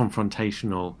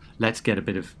confrontational, let's get a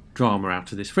bit of drama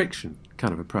out of this friction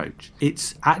kind of approach.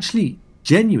 It's actually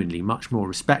genuinely much more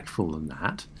respectful than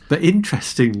that. But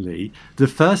interestingly, the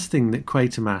first thing that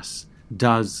Quatermass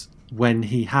does when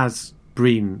he has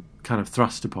Breen kind of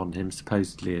thrust upon him,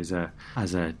 supposedly as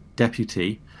a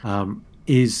deputy,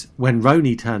 is when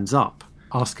Roni turns up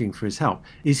asking for his help,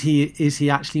 is he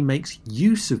actually makes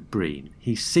use of Breen.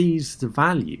 He sees the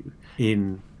value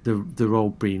in the role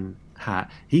Breen had.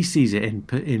 He sees it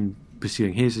in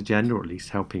pursuing his agenda, or at least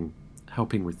helping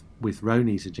with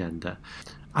Roni's agenda.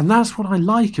 And that's what I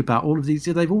like about all of these.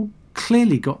 They've all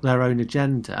clearly got their own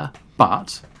agenda,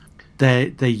 but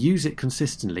they use it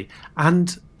consistently,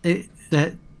 and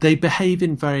they behave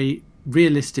in very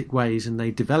realistic ways, and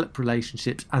they develop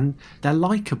relationships, and they're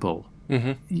likable.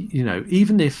 Mm-hmm.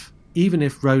 Even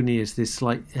if Roni is this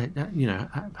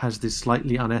has this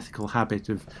slightly unethical habit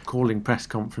of calling press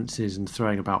conferences and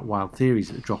throwing about wild theories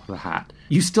at the drop of a hat,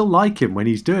 you still like him when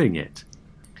he's doing it.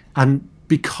 And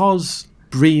because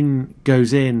Breen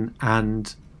goes in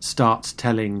and starts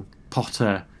telling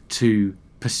Potter to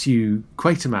pursue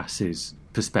Quatermass's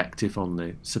perspective on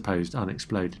the supposed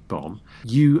unexploded bomb,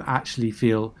 you actually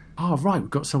feel, right, we've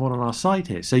got someone on our side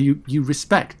here. So you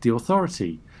respect the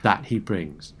authority that he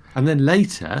brings. And then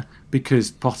later,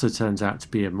 because Potter turns out to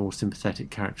be a more sympathetic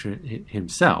character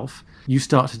himself, you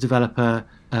start to develop an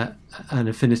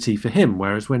affinity for him,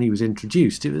 whereas when he was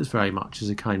introduced, it was very much as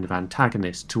a kind of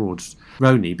antagonist towards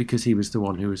Roni, because he was the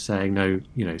one who was saying, no,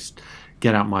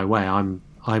 get out my way, I'm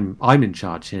in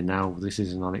charge here now, this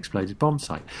is an unexploded bomb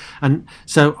site. And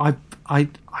so I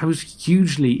was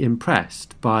hugely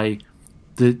impressed by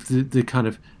the kind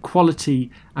of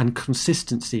quality and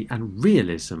consistency and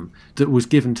realism that was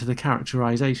given to the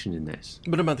characterization in this.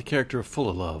 What about the character of Full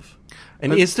of Love?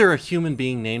 And is there a human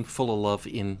being named Full of Love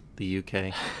in the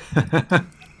UK?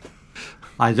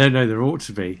 I don't know. There ought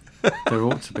to be. There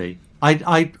ought to be.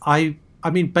 I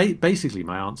mean, basically,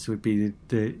 my answer would be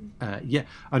the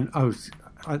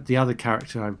other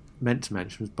character I meant to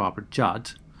mention was Barbara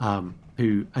Judd.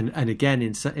 Who and again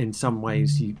in some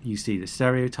ways you see the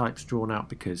stereotypes drawn out,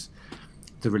 because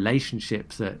the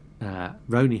relationship that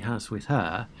Roni has with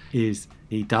her is,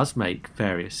 he does make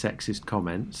various sexist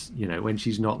comments. When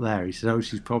she's not there, he says, "Oh,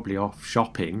 she's probably off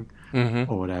shopping," or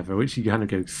whatever, which you kind of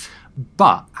go.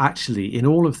 But actually, in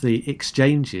all of the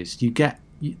exchanges, you get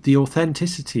the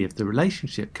authenticity of the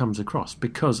relationship comes across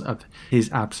because of his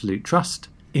absolute trust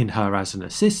in her as an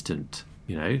assistant.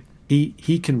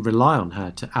 He can rely on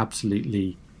her to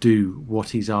absolutely do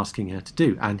what he's asking her to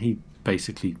do, and he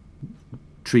basically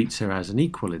treats her as an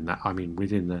equal in that. I mean,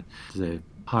 within the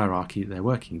hierarchy that they're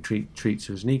working, treats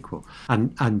her as an equal.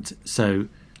 And so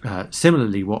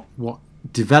similarly, what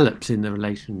develops in the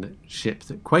relationship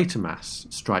that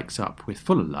Quatermass strikes up with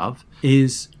Full of Love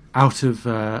is out of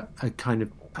a kind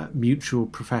of mutual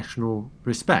professional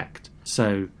respect.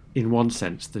 So in one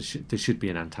sense, there should be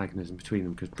an antagonism between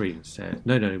them, because Breen said,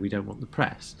 no, we don't want the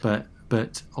press.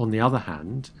 But on the other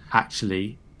hand,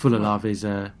 actually, Full of Love is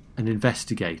an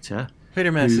investigator.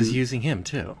 Quatermass is using him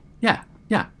too. Yeah,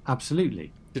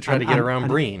 absolutely. To try to get around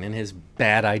Breen and his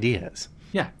bad ideas.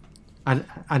 Yeah, and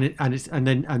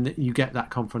then you get that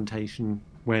confrontation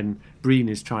when Breen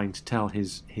is trying to tell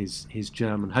his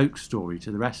German hoax story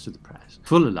to the rest of the press.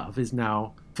 Full of Love is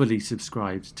now fully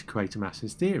subscribed to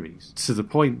Quatermass's theories, to the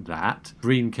point that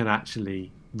Breen can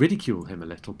actually ridicule him a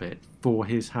little bit for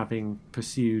his having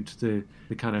pursued the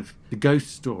kind of the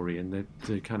ghost story and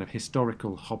the kind of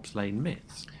historical Hobbs Lane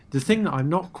myths. The thing that I'm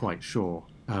not quite sure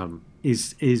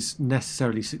is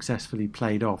necessarily successfully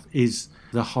played off is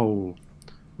the whole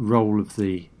role of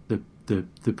the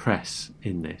press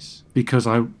in this, because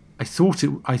I thought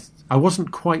I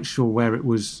wasn't quite sure where it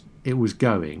was it was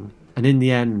going, and in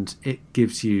the end, it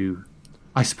gives you.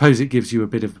 I suppose it gives you a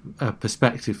bit of a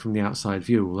perspective from the outside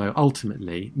view, although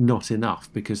ultimately not enough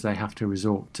because they have to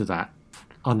resort to that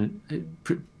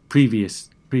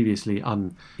previously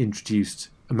unintroduced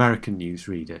American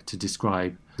newsreader to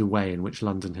describe the way in which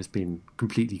London has been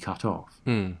completely cut off.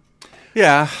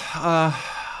 Yeah.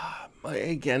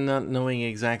 Again, not knowing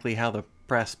exactly how the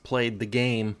press played the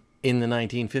game in the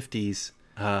 1950s,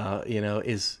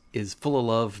 is full of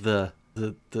love the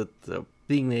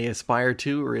thing they aspire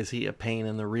to, or is he a pain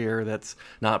in the rear that's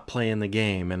not playing the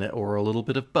game, or a little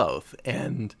bit of both?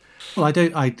 And well,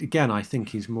 I think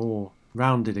he's more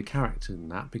rounded a character than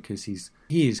that because he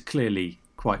is clearly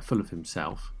quite full of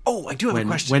himself. Oh, I do have a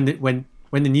question.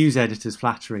 When the news editor's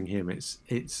flattering him,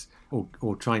 it's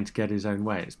or trying to get his own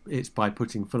way, it's by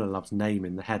putting Fuller Love's name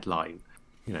in the headline.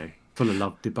 Fuller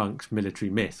Love debunks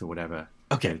military myth or whatever.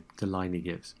 Okay. The line he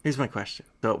gives. Here's my question.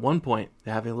 So at one point,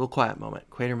 they're having a little quiet moment.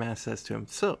 Quatermass says to him,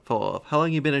 "So, how long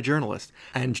have you been a journalist?"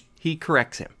 And he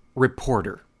corrects him,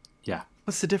 "Reporter." Yeah.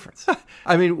 What's the difference?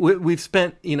 I mean, we've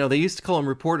spent, they used to call them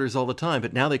reporters all the time,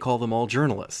 but now they call them all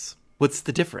journalists. What's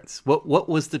the difference? What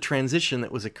was the transition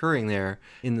that was occurring there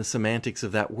in the semantics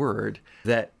of that word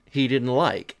that he didn't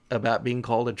like about being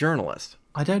called a journalist?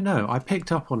 I don't know. I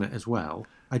picked up on it as well.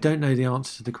 I don't know the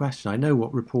answer to the question. I know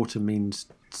what reporter means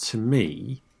to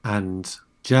me, and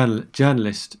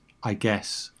journalist, I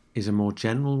guess, is a more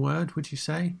general word, would you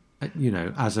say?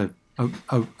 As a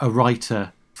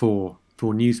writer for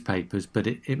newspapers, but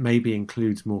it maybe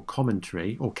includes more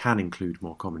commentary, or can include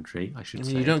more commentary, I should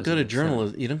say. You don't go to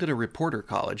journalism. You don't go to reporter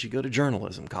college. You go to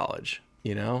journalism college.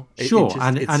 Sure,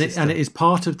 it is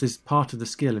part of the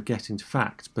skill of getting to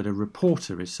facts. But a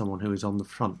reporter is someone who is on the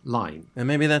front line, and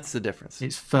maybe that's the difference.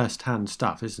 It's first-hand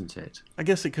stuff, isn't it? I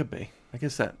guess it could be. I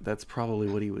guess that's probably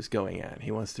what he was going at.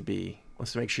 He wants to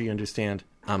make sure you understand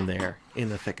I'm there in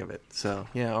the thick of it. So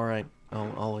yeah, all right,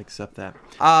 I'll accept that.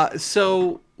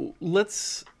 So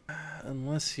let's,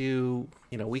 unless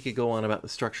we could go on about the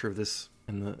structure of this.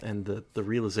 And the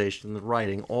realization, the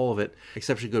writing, all of it,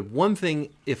 exceptionally good. One thing,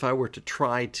 if I were to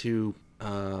try to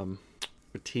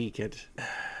critique it,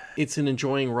 it's an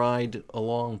enjoying ride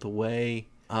along the way,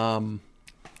 and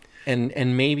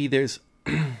maybe there's.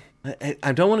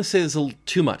 I don't want to say there's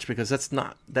too much because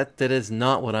that is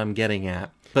not what I'm getting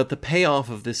at. But the payoff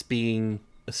of this being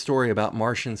a story about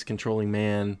Martians controlling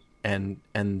man and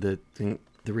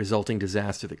the resulting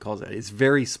disaster that caused that. It's a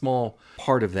very small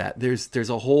part of that. There's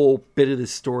a whole bit of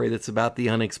this story that's about the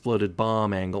unexploded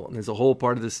bomb angle, and there's a whole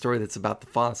part of this story that's about the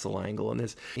fossil angle, and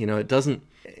there's, it doesn't,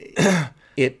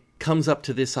 it comes up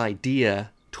to this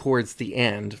idea towards the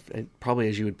end, probably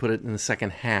as you would put it in the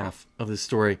second half of the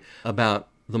story, about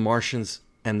the Martians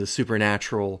and the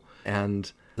supernatural,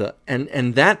 and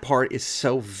that part is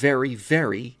so very,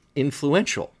 very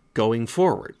influential going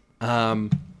forward.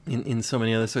 In so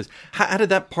many other stories. How did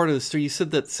that part of the story? You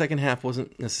said that second half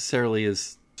wasn't necessarily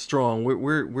as strong.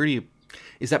 Where do you?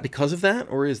 Is that because of that,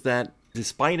 or is that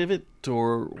despite of it,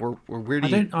 or where do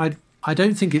you? I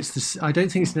don't think it's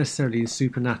necessarily the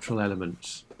supernatural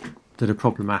elements that are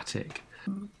problematic.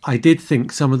 I did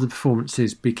think some of the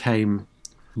performances became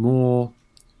more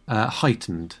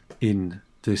heightened in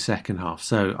the second half.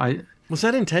 So was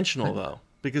that intentional though?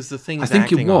 Because the thing I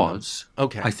think it was.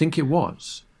 Okay. I think it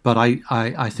was. But I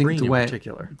think Breen the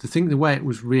way it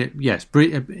was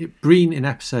Breen in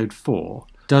episode 4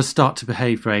 does start to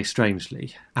behave very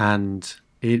strangely, and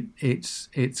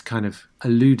it's kind of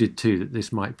alluded to that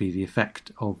this might be the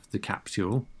effect of the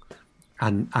capsule,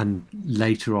 and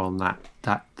later on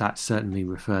that certainly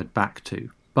referred back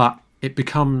to. But it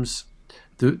becomes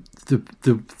the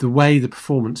way the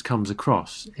performance comes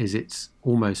across is it's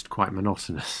almost quite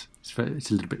monotonous.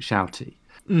 It's a little bit shouty.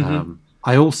 Mm-hmm.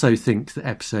 I also think that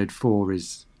episode 4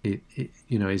 is in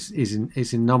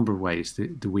a number of ways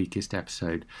the weakest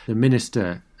episode. The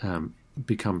minister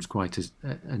becomes quite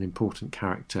an important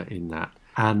character in that,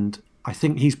 and I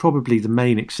think he's probably the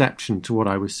main exception to what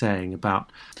I was saying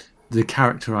about the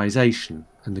characterization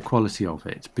and the quality of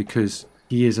it, because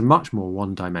he is a much more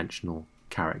one-dimensional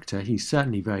character. He's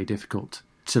certainly very difficult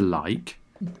to like.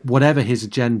 Whatever his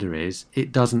agenda is,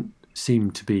 it doesn't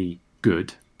seem to be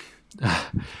good.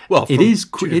 Well, it is.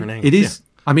 It is.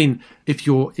 Yeah. I mean, if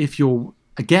you're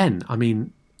again, I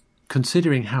mean,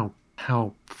 considering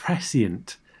how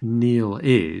prescient Neil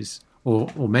is,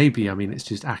 or maybe, I mean, it's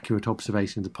just accurate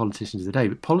observation of the politicians of the day.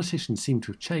 But politicians seem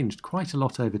to have changed quite a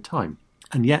lot over time,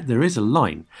 and yet there is a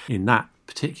line in that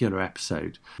particular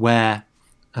episode where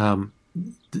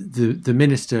the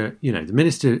minister,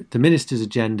 the minister's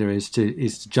agenda is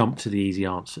to jump to the easy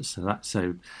answers.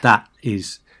 So that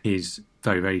is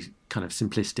very, very kind of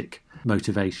simplistic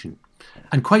motivation.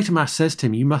 And Quatermass says to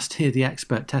him, "You must hear the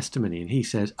expert testimony." And he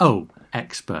says, "Oh,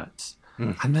 experts."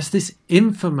 And there's this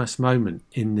infamous moment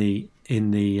in the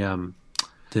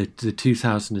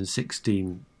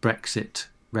 2016 Brexit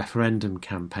referendum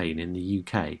campaign in the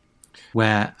UK,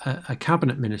 where a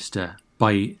cabinet minister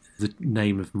by the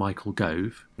name of Michael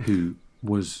Gove, who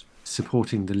was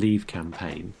supporting the Leave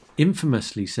campaign,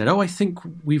 infamously said, "Oh, I think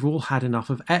we've all had enough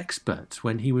of experts,"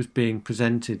 when he was being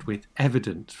presented with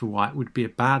evidence for why it would be a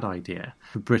bad idea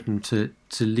for Britain to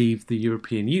leave the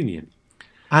European Union.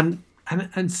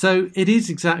 And so it is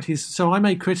exactly so. I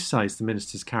may criticise the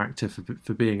minister's character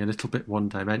for being a little bit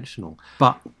one-dimensional,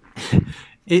 but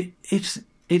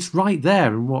it's right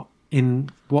there in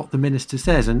what the minister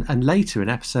says. And later in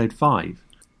episode 5,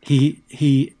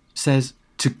 he says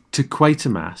to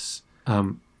Quatermass,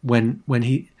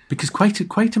 because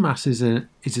Quatermass is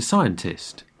a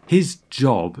scientist, his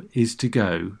job is to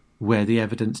go where the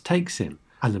evidence takes him.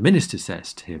 And the minister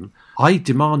says to him, "I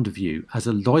demand of you, as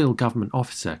a loyal government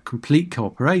officer, complete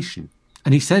cooperation."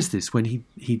 And he says this when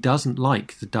he doesn't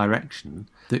like the direction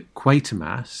that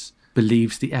Quatermass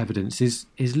believes the evidence is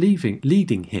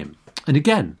leading him. And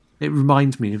again, it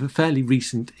reminds me of a fairly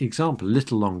recent example, a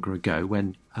little longer ago,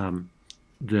 when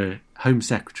the Home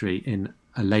Secretary in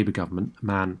a Labour government, a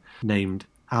man named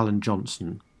Alan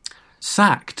Johnson,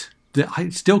 sacked. I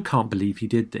still can't believe he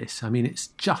did this. I mean, it's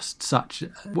just such...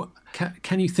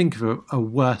 Can you think of a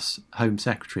worse Home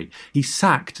Secretary? He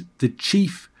sacked the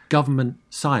chief government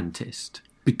scientist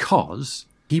because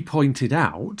he pointed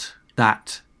out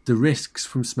that the risks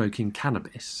from smoking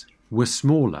cannabis were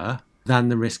smaller than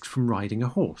the risks from riding a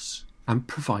horse, and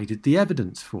provided the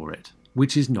evidence for it,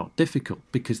 which is not difficult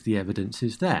because the evidence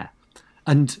is there.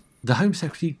 And the Home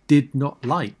Secretary did not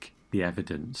like the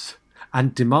evidence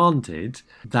and demanded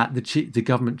that the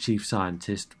government chief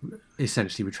scientist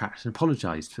essentially retract and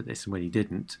apologised for this. And when he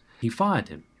didn't, he fired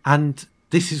him. And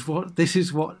this is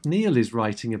what Neil is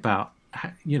writing about,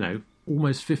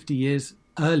 almost 50 years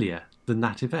earlier than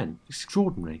that event.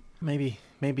 Extraordinary.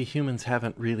 Maybe humans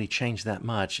haven't really changed that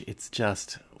much. It's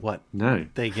just what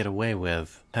they get away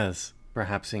with has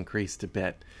perhaps increased a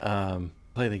bit.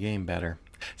 Play the game better.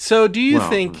 So do you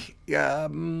think,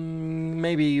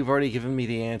 maybe you've already given me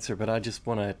the answer, but I just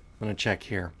want to check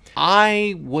here.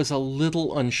 I was a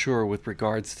little unsure with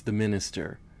regards to the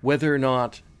minister, whether or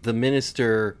not the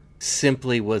minister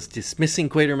simply was dismissing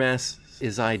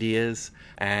Quatermass's ideas,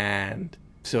 and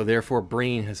so therefore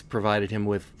Breen has provided him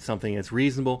with something that's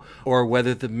reasonable, or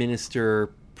whether the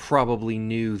minister probably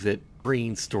knew that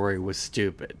Breen's story was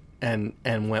stupid and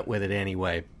went with it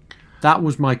anyway. That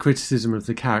was my criticism of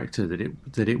the character,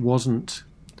 that it wasn't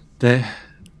there.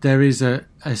 There is a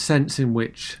sense in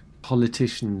which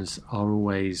politicians are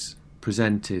always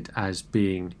presented as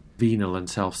being venal and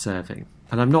self-serving,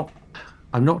 and I'm not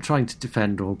trying to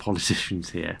defend all politicians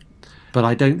here, but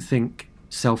I don't think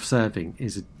self-serving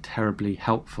is a terribly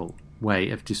helpful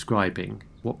way of describing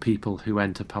what people who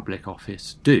enter public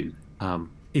office do.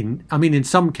 In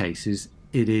some cases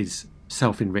it is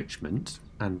self-enrichment.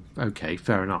 And okay,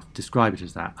 fair enough, describe it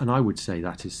as that. And I would say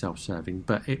that is self-serving,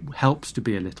 but it helps to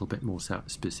be a little bit more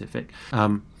specific.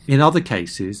 In other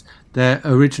cases, their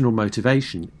original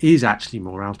motivation is actually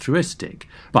more altruistic,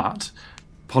 but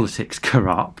politics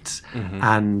corrupts,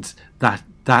 and that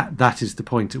is the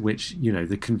point at which,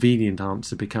 the convenient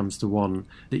answer becomes the one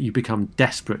that you become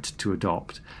desperate to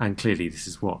adopt. And clearly this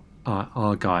is what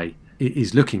our guy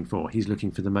is looking for. He's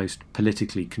looking for the most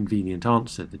politically convenient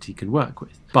answer that he can work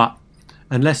with. But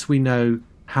unless we know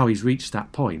how he's reached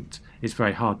that point, it's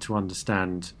very hard to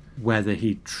understand whether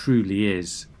he truly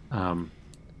is.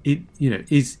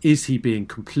 Is he being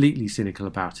completely cynical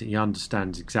about it? He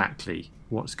understands exactly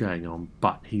what's going on,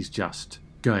 but he's just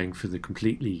going for the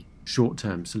completely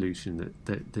short-term solution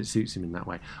that suits him in that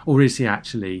way, or is he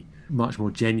actually much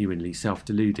more genuinely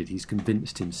self-deluded? He's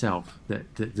convinced himself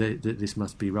that this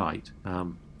must be right,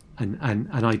 and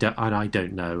I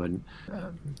don't know. And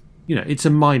it's a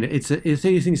minor. I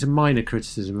think it's a minor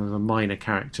criticism of a minor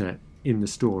character in the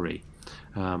story,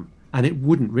 and it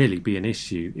wouldn't really be an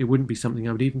issue. It wouldn't be something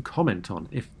I would even comment on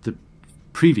if the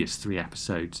previous 3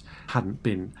 episodes hadn't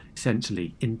been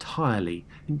essentially entirely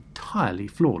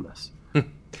flawless.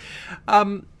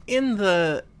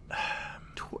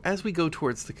 As we go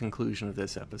towards the conclusion of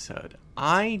this episode,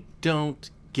 I don't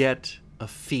get a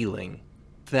feeling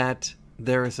that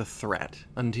there is a threat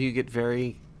until you get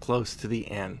very close to the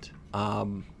end.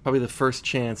 Probably the first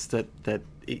chance that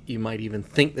you might even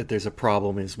think that there's a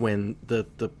problem is when the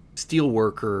steel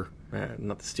worker,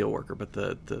 not the steel worker, but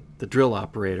the drill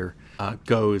operator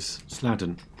goes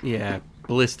Sladen. Yeah,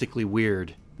 ballistically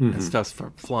weird. and stuff's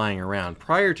flying around.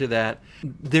 Prior to that,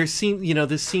 this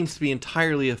seems to be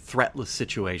entirely a threatless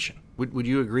situation. Would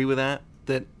you agree with that?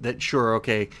 That sure,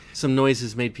 okay, some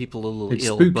noises made people a little it's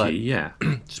ill, spooky, but yeah.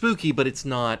 spooky, but it's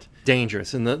not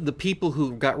dangerous. And the people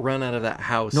who got run out of that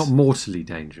house, Not mortally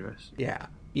dangerous. yeah,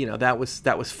 that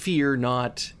was fear,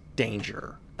 not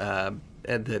danger.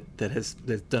 And that has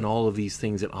done all of these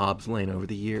things at Hobbs Lane over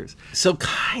the years. So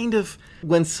kind of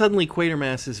when suddenly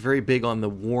Quatermass is very big on the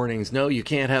warnings, no, you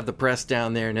can't have the press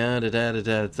down there, no,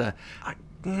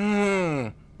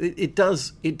 it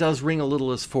does ring a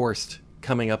little as forced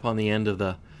coming up on the end of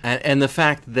the, and the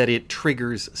fact that it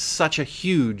triggers such a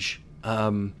huge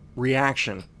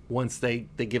reaction once they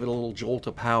give it a little jolt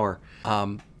of power,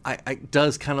 it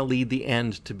does kind of lead the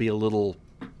end to be a little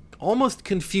almost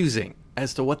confusing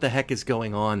as to what the heck is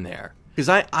going on there.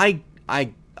 Because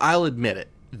I'll admit it,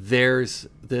 there's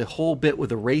the whole bit with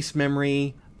the race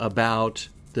memory about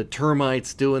the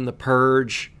termites doing the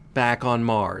purge back on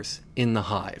Mars in the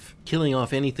hive, killing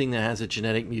off anything that has a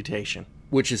genetic mutation,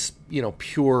 which is,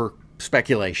 pure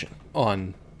speculation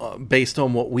on based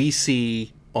on what we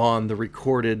see on the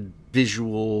recorded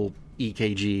visual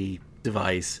EKG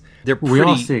device.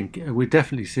 We're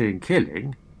definitely seeing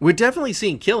killing. We're definitely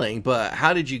seeing killing, but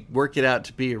how did you work it out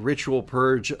to be a ritual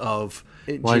purge of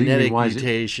genetic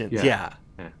mutations? Yeah.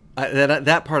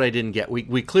 That part I didn't get.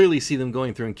 We clearly see them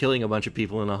going through and killing a bunch of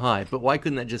people in a hive, but why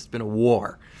couldn't that just been a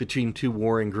war between two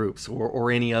warring groups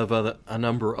or any of a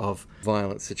number of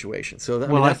violent situations? So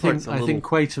I think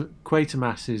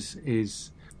Quatermass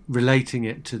is relating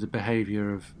it to the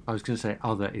behaviour of, I was going to say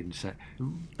other insects.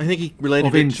 I think he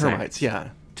related it to termites, yeah.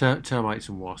 Termites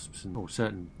and wasps, or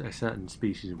certain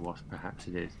species of wasp, perhaps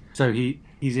it is. So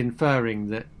he's inferring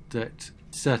that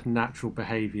certain natural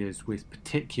behaviours with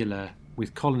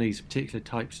colonies, particular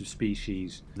types of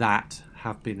species that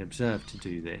have been observed to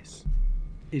do this,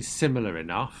 is similar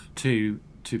enough to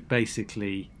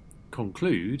basically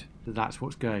conclude that that's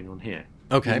what's going on here.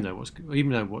 Okay. Even though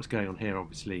what's going on here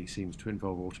obviously seems to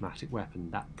involve automatic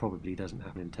weapon, that probably doesn't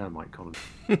happen in termite colonies.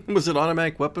 Was it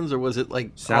automatic weapons or was it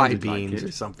like eye beams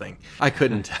or something? I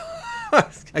couldn't tell.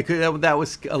 That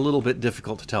was a little bit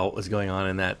difficult to tell what was going on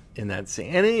in that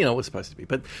scene, and it was supposed to be.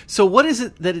 But so what is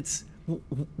it that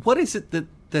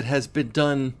has been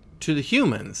done to the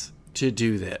humans to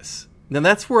do this? Now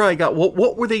that's where I got what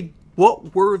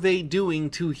were they doing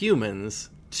to humans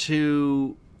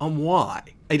to why?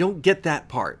 I don't get that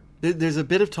part. There's a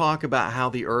bit of talk about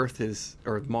how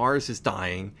Mars is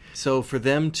dying. So for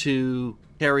them to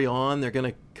carry on, they're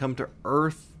going to come to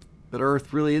Earth, but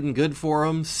Earth really isn't good for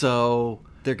them. So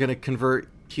they're going to convert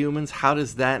humans. How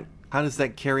does that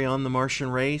carry on the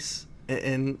Martian race?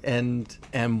 And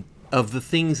of the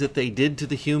things that they did to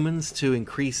the humans to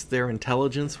increase their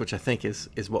intelligence, which I think is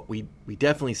what we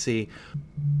definitely see.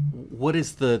 What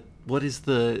is the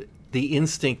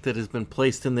instinct that has been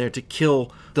placed in there to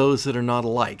kill those that are not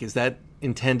alike? Is that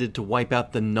intended to wipe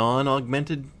out the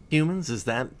non-augmented humans? Is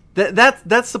that's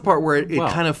the part where it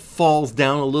kind of falls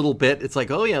down a little bit. It's like,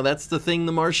 oh yeah, that's the thing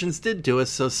the Martians did to us.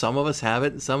 So some of us have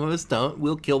it, and some of us don't.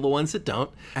 We'll kill the ones that don't.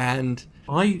 And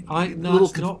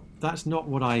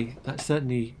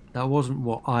that wasn't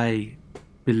what I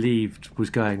believed was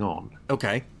going on.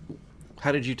 Okay,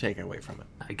 how did you take it away from it?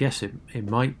 I guess it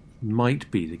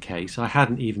might be the case. I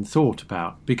hadn't even thought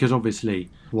about, because obviously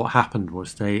what happened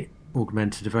was they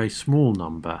augmented a very small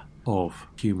number of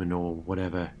human or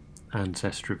whatever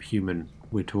ancestor of human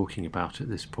we're talking about at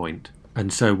this point.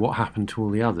 And so what happened to all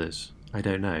the others? I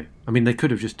don't know. I mean, they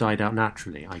could have just died out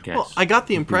naturally, I guess. Well, I got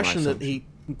the impression that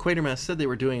Quatermass said they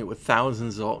were doing it with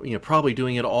thousands, probably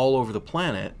doing it all over the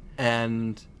planet.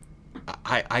 And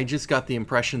I just got the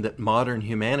impression that modern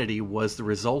humanity was the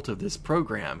result of this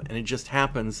program, and it just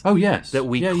happens that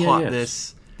we caught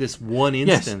this one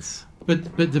instance. Yes.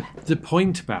 But the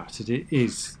point about it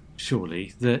is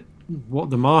surely that what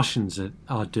the Martians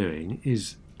are doing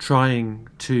is trying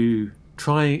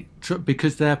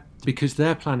because their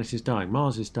planet is dying,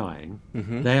 Mars is dying.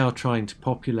 Mm-hmm. They are trying to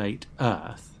populate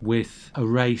Earth with a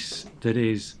race that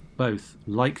is both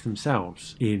like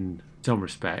themselves in some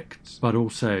respects, but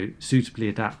also suitably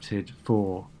adapted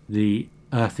for the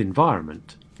Earth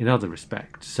environment in other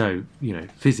respects. So,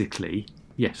 physically,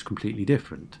 yes, completely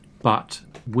different. But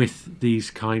with these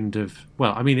kind of,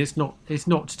 it's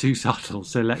not too subtle.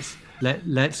 So let's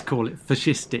call it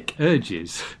fascistic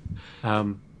urges,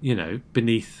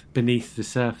 beneath the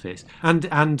surface,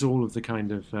 and all of the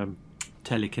kind of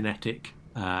telekinetic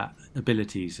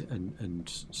abilities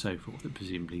and so forth that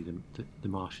presumably the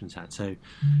Martians had. So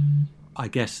I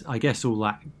guess all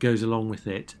that goes along with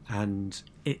it, and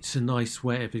it's a nice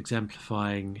way of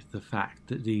exemplifying the fact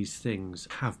that these things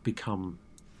have become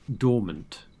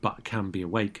dormant but can be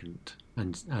awakened,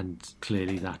 and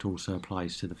clearly that also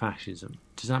applies to the fascism.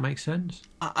 Does that make sense?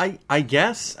 I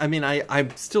guess. I mean,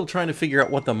 I'm still trying to figure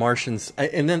out what the Martians...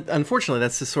 And then, unfortunately,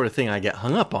 that's the sort of thing I get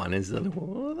hung up on, is that,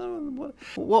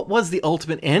 what was the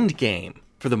ultimate end game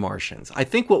for the Martians? I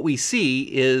think what we see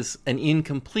is an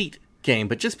incomplete game,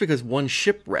 but just because one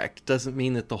shipwrecked doesn't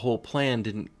mean that the whole plan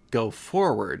didn't go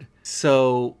forward.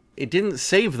 So it didn't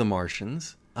save the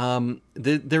Martians.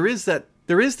 There is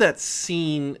that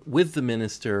scene with the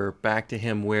minister back to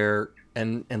him where,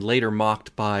 and later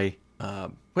mocked by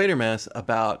Quatermass,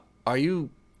 about, are you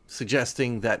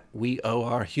suggesting that we owe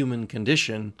our human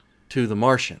condition to the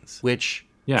Martians? Which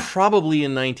probably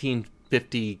in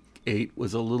 1958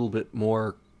 was a little bit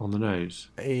more on the nose.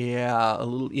 Yeah, a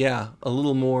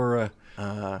little more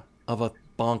of a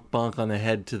bonk on the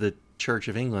head to the Church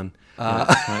of England. It's like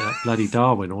that bloody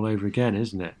Darwin all over again,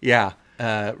 isn't it? Yeah.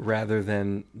 Rather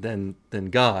than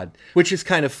God, which is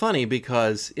kind of funny,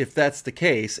 because if that's the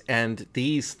case and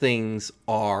these things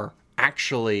are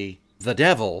actually the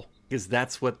devil, because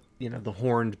that's what, the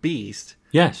horned beast.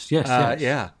 Yes.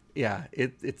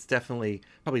 It's definitely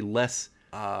probably less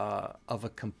of a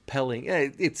compelling.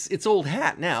 It's old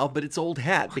hat now, but it's old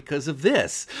hat because of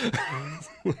this.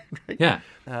 Right? Yeah.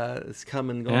 It's come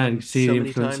and gone. Yeah, and you see the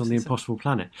influence on the Impossible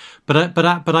Planet. But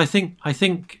I think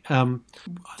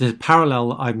the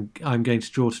parallel I'm going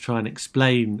to draw to try and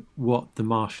explain what the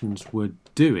Martians were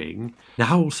doing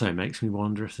now also makes me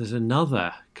wonder if there's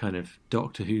another kind of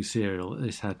Doctor Who serial that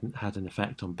this had an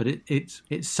effect on. But it's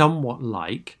somewhat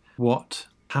like what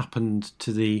happened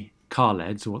to the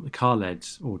Kaleds, or what the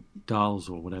Kaleds or Dals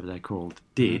or whatever they're called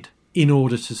did in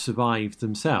order to survive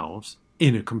themselves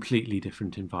in a completely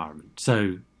different environment.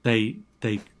 So they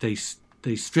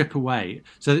strip away.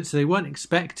 So they weren't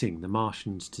expecting the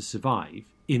Martians to survive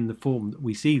in the form that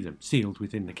we see them, sealed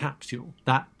within the capsule.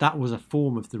 That was a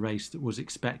form of the race that was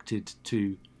expected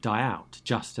to die out,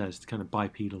 just as the kind of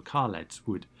bipedal Kaleds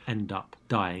would end up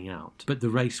dying out. But the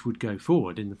race would go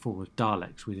forward in the form of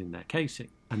Daleks within their casing.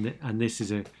 And this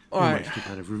is almost a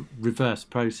kind of reverse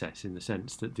process, in the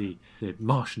sense that the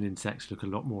Martian insects look a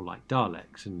lot more like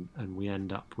Daleks, and we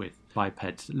end up with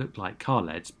bipeds that look like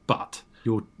Kaleds. But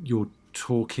you're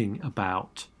talking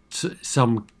about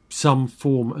some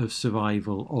form of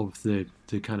survival of the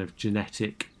kind of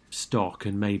genetic stock,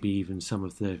 and maybe even some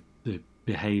of the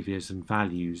behaviours and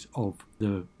values of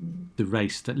the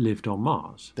race that lived on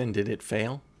Mars. Then did it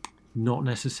fail? Not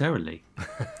necessarily.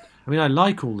 I mean, I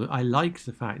like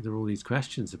the fact there are all these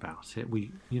questions about it.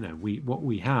 What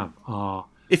we have are,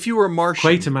 if you were a Martian,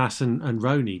 Quatermass and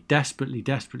Roni desperately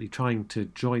trying to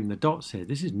join the dots here.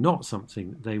 This is not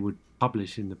something that they would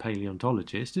publish in the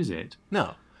Paleontologist, is it?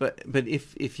 No, but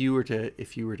if you were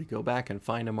to go back and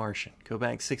find a Martian, go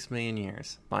back 6 million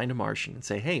years, find a Martian and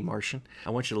say, "Hey, Martian,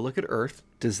 I want you to look at Earth.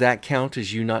 Does that count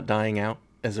as you not dying out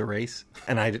as a race?"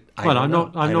 And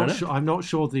I'm not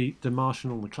sure the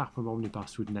Martian on the Clapham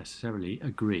omnibus would necessarily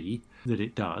agree that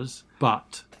it does,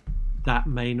 but that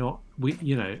may not.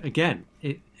 Again,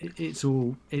 it's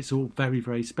all very,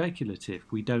 very speculative.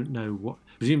 We don't know what.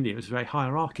 Presumably, it was a very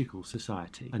hierarchical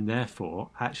society, and therefore,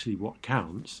 actually, what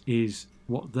counts is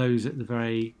what those at the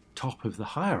very top of the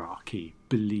hierarchy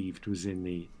believed was in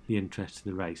the interest of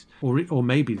the race, or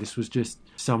maybe this was just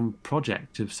some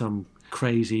project of some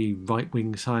crazy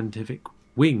right-wing scientific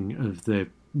wing of the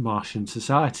Martian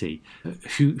society.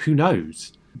 Who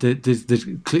knows?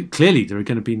 Clearly, there are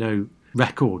going to be no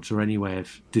records or any way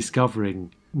of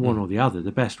discovering one or the other.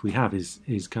 The best we have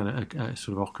is kind of a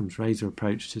sort of Occam's razor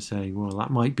approach to saying, well, that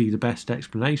might be the best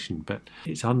explanation, but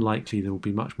it's unlikely there will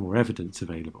be much more evidence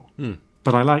available.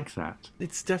 But I like that.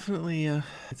 It's definitely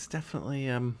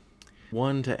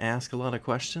one to ask a lot of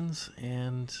questions,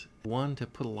 and one to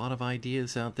put a lot of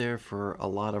ideas out there for a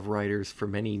lot of writers for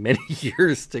many, many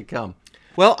years to come.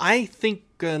 Well, I think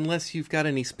unless you've got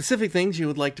any specific things you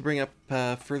would like to bring up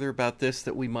further about this,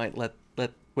 that we might let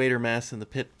Quatermass and the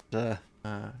Pit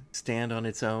stand on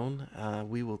its own,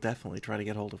 we will definitely try to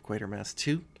get hold of Quatermass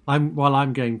too. I'm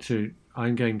going to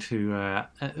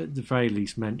at the very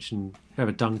least mention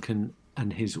Trevor Duncan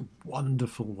and his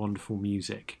wonderful, wonderful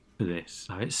music for this.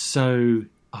 It's so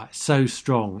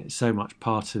strong. It's so much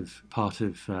part of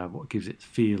what gives it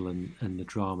feel and the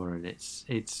drama, and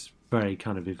it's very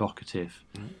kind of evocative.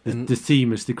 The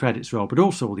theme as the credits roll, but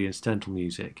also all the incidental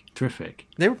music, terrific.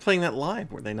 They were playing that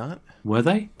live, were they not? Were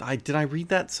they? Did I read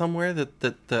that somewhere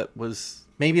that was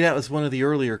maybe that was one of the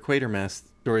earlier Quatermass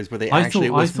stories where they I actually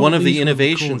thought- it was I thought one of the these were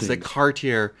innovations that recordings.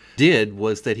 Cartier did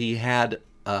was that he had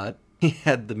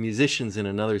the musicians in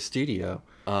another studio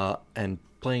and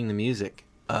playing the music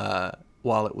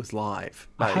while it was live.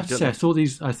 I have to say,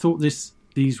 I thought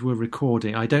these were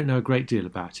recording. I don't know a great deal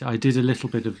about it. I did a little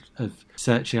bit of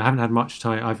searching. I haven't had much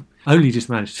time. I've only just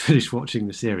managed to finish watching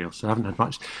the serial, so I haven't had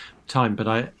much time.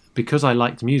 But because I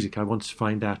liked music, I wanted to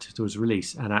find out if there was a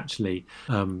release. And actually,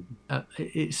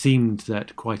 it seemed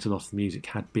that quite a lot of the music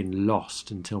had been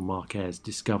lost until Mark Ayres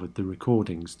discovered the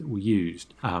recordings that were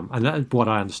used. And what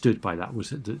I understood by that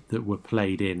was that were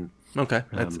played in. Okay,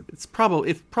 it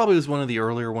probably was one of the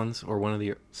earlier ones, or one of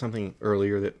the something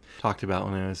earlier that talked about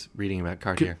when I was reading about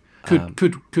Cartier.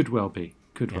 Could well be.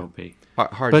 Well be.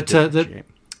 Hard But to differentiate.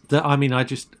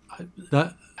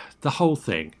 The whole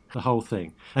thing,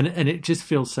 and it just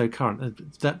feels so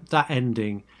current. That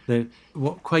ending,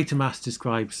 what Quatermass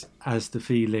describes as the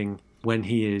feeling when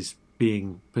he is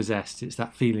being possessed, it's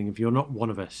that feeling of you're not one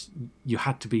of us. You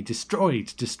had to be destroyed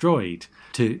to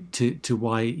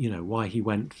why he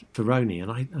went for Roni.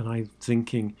 And I'm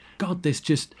thinking, God, this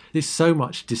so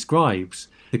much describes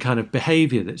the kind of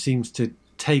behaviour that seems to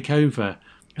take over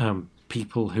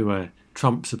people who are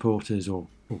Trump supporters or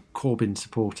Corbyn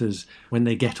supporters when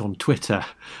they get on Twitter.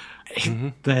 Mm-hmm.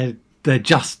 They're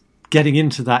just getting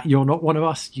into that. You're not one of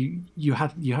us. You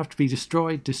have to be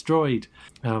destroyed. What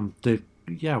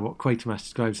Quatermass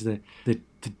describes the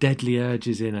deadly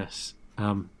urges in us.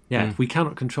 If we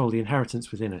cannot control the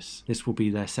inheritance within us, this will be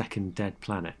their second dead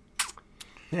planet.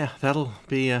 Yeah, that'll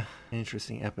be an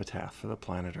interesting epitaph for the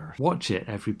planet Earth. Watch it,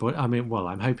 everybody.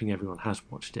 I'm hoping everyone has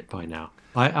watched it by now.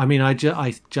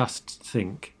 I just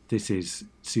think this is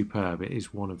superb. It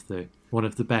is one of the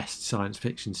best science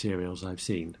fiction serials I've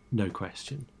seen, no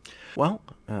question. Well,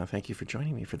 thank you for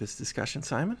joining me for this discussion,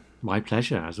 Simon. My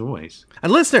pleasure, as always.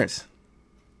 And listeners,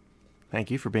 thank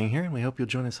you for being here, and we hope you'll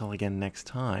join us all again next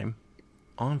time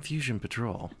on Fusion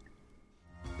Patrol.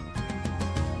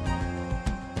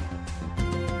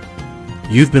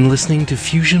 You've been listening to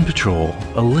Fusion Patrol,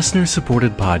 a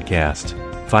listener-supported podcast.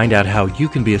 Find out how you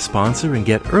can be a sponsor and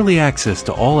get early access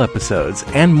to all episodes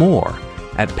and more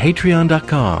at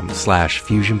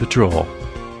patreon.com/Fusion Patrol.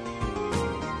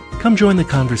 Come join the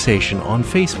conversation on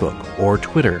Facebook or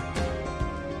Twitter.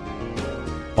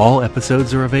 All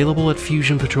episodes are available at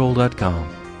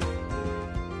FusionPatrol.com.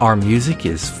 Our music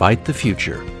is Fight the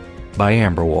Future by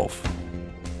Amberwolf.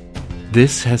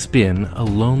 This has been a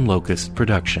Lone Locust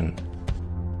production.